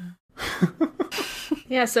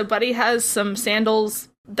 Yeah, so Buddy has some sandals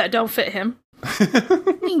that don't fit him.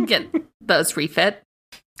 We can get those refit.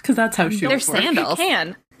 Because that's how shoes They're work. sandals. He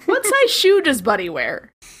can. What size shoe does Buddy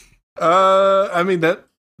wear? I mean, that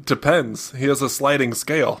depends. He has a sliding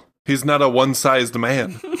scale. He's not a one-sized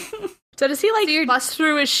man. So does he like So you're- bust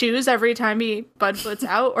through his shoes every time he Budfoot's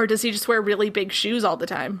out, or does he just wear really big shoes all the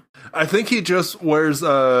time? I think he just wears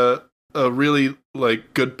a really,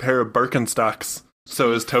 like, good pair of Birkenstocks,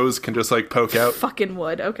 so his toes can just, like, poke out. Fucking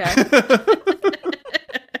would, okay.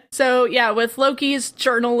 So yeah, with Loki's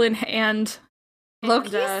journal in hand, and,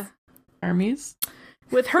 Loki's? Hermes?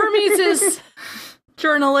 with Hermes'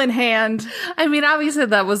 journal in hand, I mean, obviously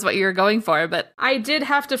that was what you were going for, but I did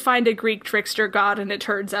have to find a Greek trickster god, and it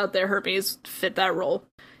turns out that Hermes fit that role.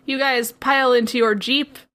 You guys pile into your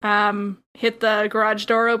Jeep, hit the garage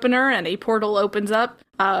door opener, and a portal opens up,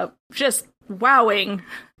 just wowing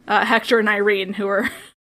Hector and Irene, who are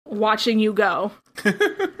watching you go.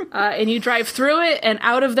 And you drive through it and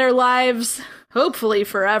out of their lives, hopefully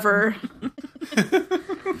forever.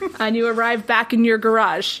 And you arrive back in your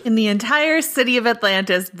garage. in the entire city of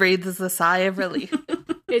Atlantis breathes a sigh of relief.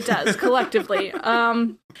 It does, collectively.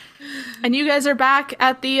 And you guys are back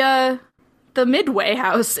at the Midway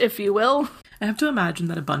house, if you will. I have to imagine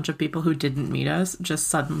that a bunch of people who didn't meet us just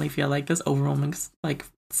suddenly feel like this overwhelming like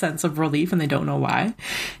sense of relief and they don't know why.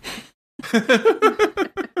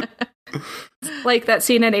 Like that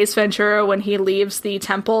scene in Ace Ventura when he leaves the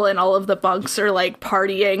temple and all of the monks are like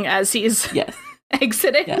partying as he's Yes.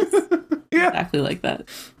 exiting. Yes. Yeah. Exactly like that.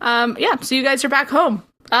 Yeah, so you guys are back home.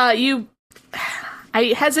 I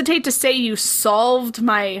hesitate to say you solved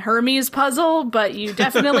my Hermes puzzle, but you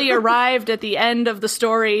definitely arrived at the end of the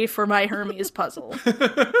story for my Hermes puzzle.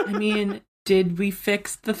 I mean, did we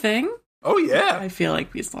fix the thing? Oh, yeah. I feel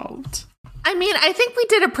like we solved. I mean, I think we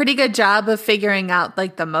did a pretty good job of figuring out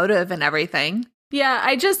like the motive and everything. Yeah,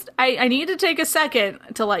 I need to take a second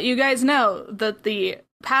to let you guys know that the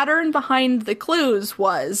pattern behind the clues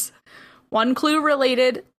was one clue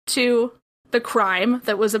related to the crime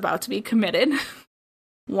that was about to be committed,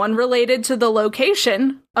 one related to the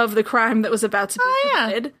location of the crime that was about to be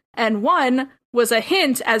committed, and one was a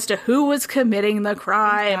hint as to who was committing the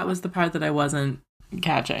crime. That was the part that I wasn't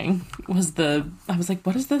catching. I was like,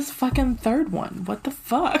 what is this fucking third one? What the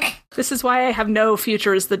fuck? This is why I have no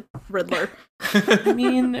future as the Riddler. I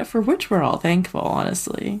mean, for which we're all thankful,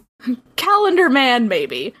 honestly. Calendar Man,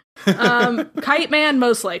 maybe. Kite Man,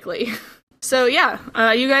 most likely. So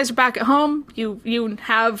yeah, you guys are back at home. You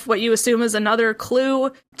have what you assume is another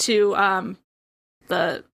clue to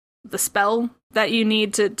the spell that you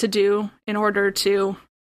need to do in order to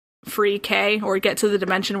free K or get to the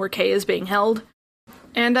dimension where K is being held.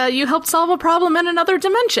 And you helped solve a problem in another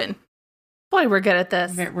dimension. Boy, we're good at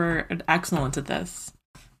this. We're excellent at this.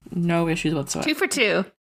 No issues whatsoever. 2 for 2.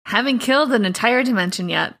 Haven't killed an entire dimension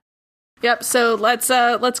yet. Yep, so let's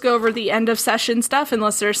go over the end of session stuff,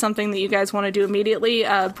 unless there's something that you guys want to do immediately.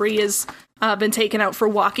 Bree is been taken out for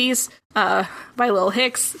walkies by Lil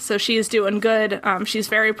Hicks, so she's doing good. She's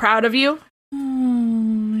very proud of you. Oh,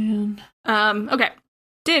 man. Okay.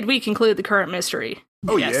 Did we conclude the current mystery?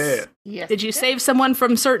 Oh, Yes. yeah. Yes. Did you save someone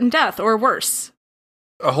from certain death or worse?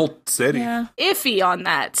 A whole city. Yeah. Iffy on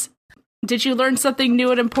that. Did you learn something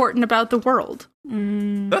new and important about the world?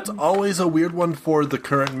 That's always a weird one for the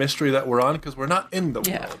current mystery that we're on, because we're not in the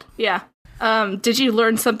Yeah. world. Yeah. Did you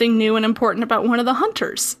learn something new and important about one of the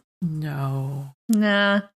hunters? No.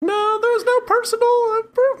 Nah. No, there's no personal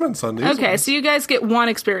improvements on these Okay, ones. so you guys get 1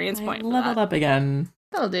 experience I point. For leveled that. up again.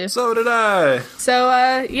 That'll do. So did I. So,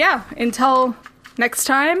 yeah, until next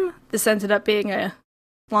time, this ended up being a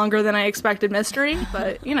longer than I expected mystery,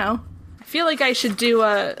 but, you know, I feel like I should do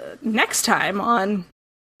a next time on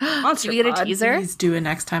Monster Do we get a Pod. teaser? Please do it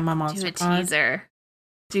next time on Do Monster a Pod. teaser.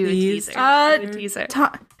 Do a Please. teaser. Uh, Do a teaser.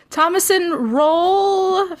 Thomason,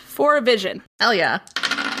 roll for a vision. Hell yeah.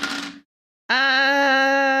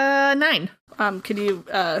 9. Can you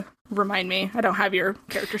remind me? I don't have your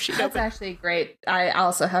character sheet That's open. actually great. I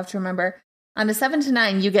also have to remember. On a 7 to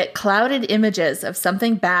 9, you get clouded images of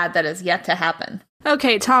something bad that is yet to happen.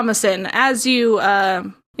 Okay, Thomason, as you,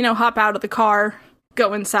 hop out of the car,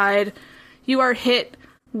 go inside, you are hit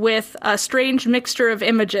with a strange mixture of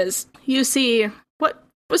images. You see what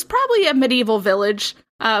was probably a medieval village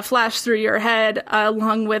flash through your head,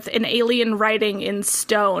 along with an alien writing in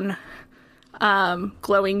stone,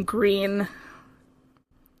 glowing green.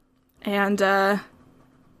 And,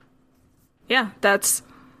 that's...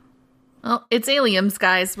 Well, it's aliens,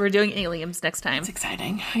 guys. We're doing aliens next time. It's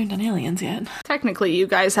exciting. I haven't done aliens yet. Technically you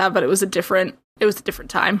guys have, but it was a different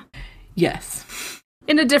time. Yes.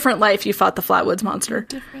 In a different life, you fought the Flatwoods monster.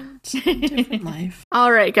 Different life.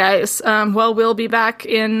 All right, guys. Well, we'll be back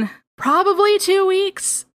in probably 2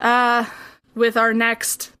 weeks with our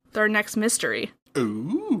next mystery.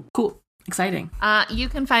 Ooh. Cool. Exciting. You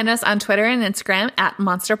can find us on Twitter and Instagram at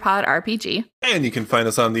MonsterPodRPG. And you can find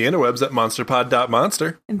us on the interwebs at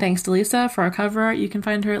monsterpod.monster. And thanks to Lisa for our cover art. You can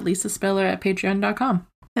find her at Lisa Spiller at patreon.com.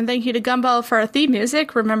 And thank you to Gumball for our theme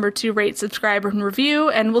music. Remember to rate, subscribe, and review,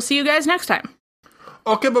 and we'll see you guys next time.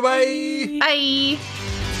 Okay, bye-bye. Bye!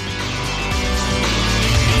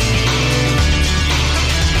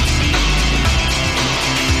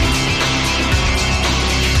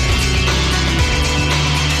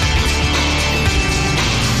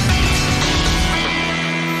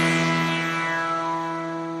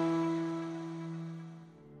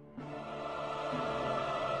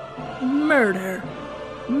 Murder,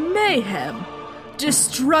 mayhem,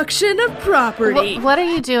 destruction of property. What are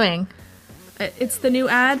you doing? It's the new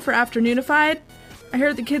ad for Afternoonified. I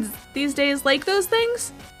heard the kids these days like those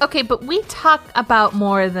things. Okay, but we talk about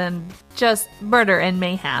more than just murder and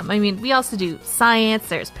mayhem. I mean, we also do science,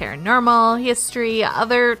 there's paranormal, history,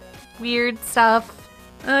 other weird stuff.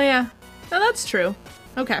 Oh, yeah. Oh, that's true.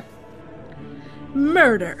 Okay.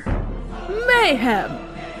 Murder, mayhem,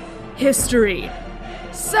 history,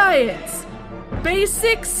 science,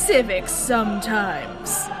 basic civics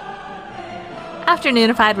sometimes.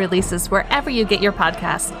 Afternoonified releases wherever you get your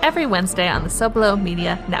podcasts every Wednesday on the Soblo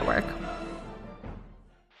Media Network.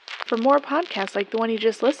 For more podcasts like the one you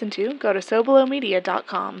just listened to, go to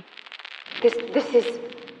sobolomedia.com. This is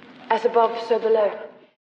as above, so below.